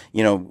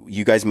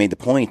 you guys made the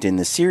point in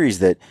the series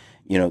that,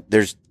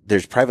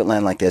 there's private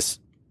land like this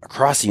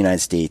across the United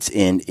States.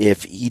 And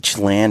if each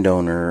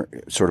landowner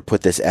sort of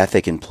put this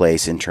ethic in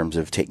place in terms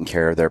of taking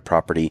care of their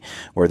property,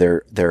 or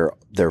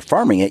they're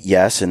farming it,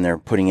 yes, and they're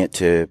putting it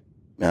to,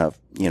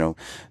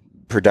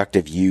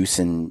 productive use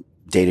and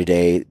day to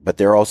day, but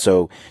they're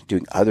also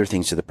doing other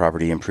things to the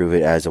property to improve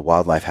it as a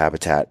wildlife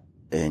habitat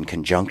in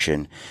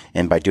conjunction.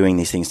 And by doing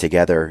these things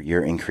together,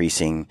 you're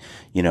increasing,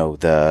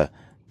 the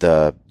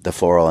the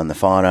flora and the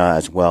fauna,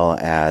 as well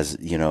as,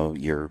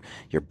 your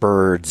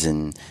birds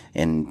and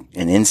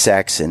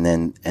insects, and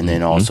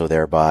then also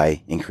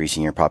thereby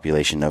increasing your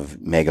population of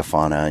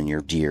megafauna and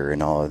your deer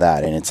and all of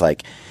that. And it's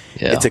like,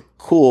 it's a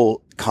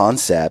cool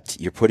concept.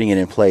 You're putting it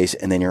in place,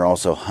 and then you're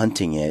also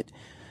hunting it.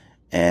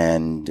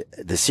 And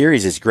the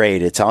series is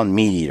great. It's on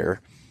Meat Eater,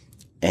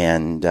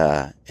 and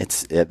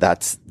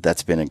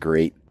that's been a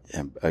great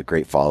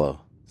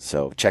follow.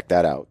 So check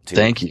that out too.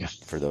 Thank you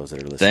for those that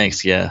are listening.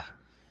 Thanks. Yeah.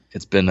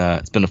 It's been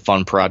a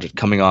fun project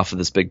coming off of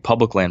this big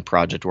public land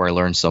project where I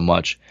learned so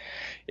much.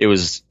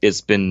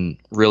 It's been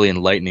really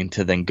enlightening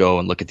to then go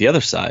and look at the other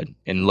side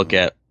and look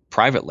at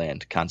private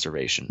land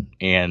conservation.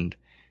 And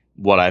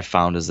what I've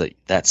found is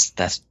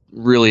that's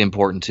really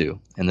important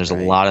too. And there's a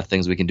lot of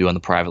things we can do on the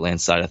private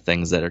land side of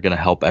things that are going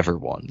to help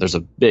everyone. There's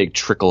a big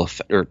trickle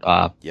effect, or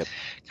kind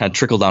of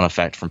trickle down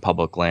effect from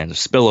public land. A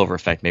spillover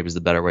effect maybe is the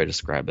better way to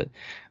describe it.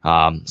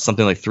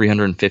 Something like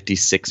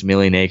 356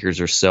 million acres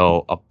or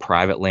so of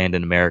private land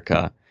in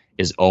America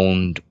is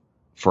owned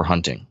for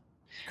hunting.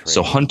 Crazy.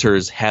 So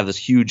hunters have this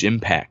huge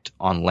impact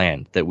on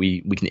land that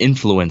we can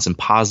influence and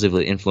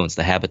positively influence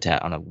the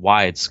habitat on a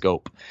wide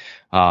scope.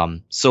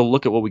 So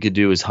look at what we could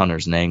do as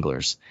hunters and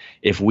anglers.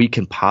 If we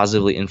can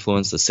positively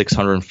influence the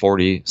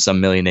 640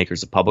 some million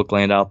acres of public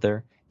land out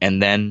there,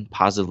 and then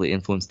positively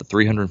influence the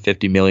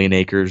 350 million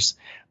acres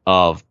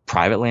of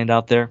private land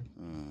out there,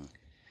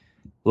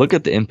 look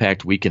at the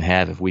impact we can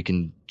have if we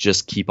can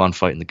just keep on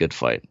fighting the good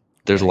fight.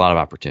 There's a lot of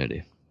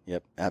opportunity.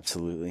 Yep,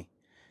 absolutely.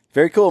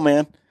 Very cool,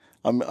 man.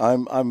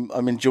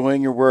 I'm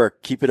enjoying your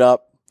work. Keep it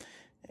up.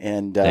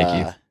 And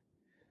thank you.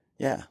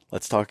 Yeah,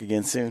 let's talk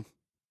again soon.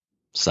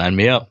 Sign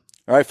me up.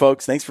 All right,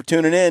 folks. Thanks for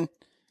tuning in.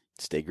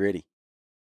 Stay gritty.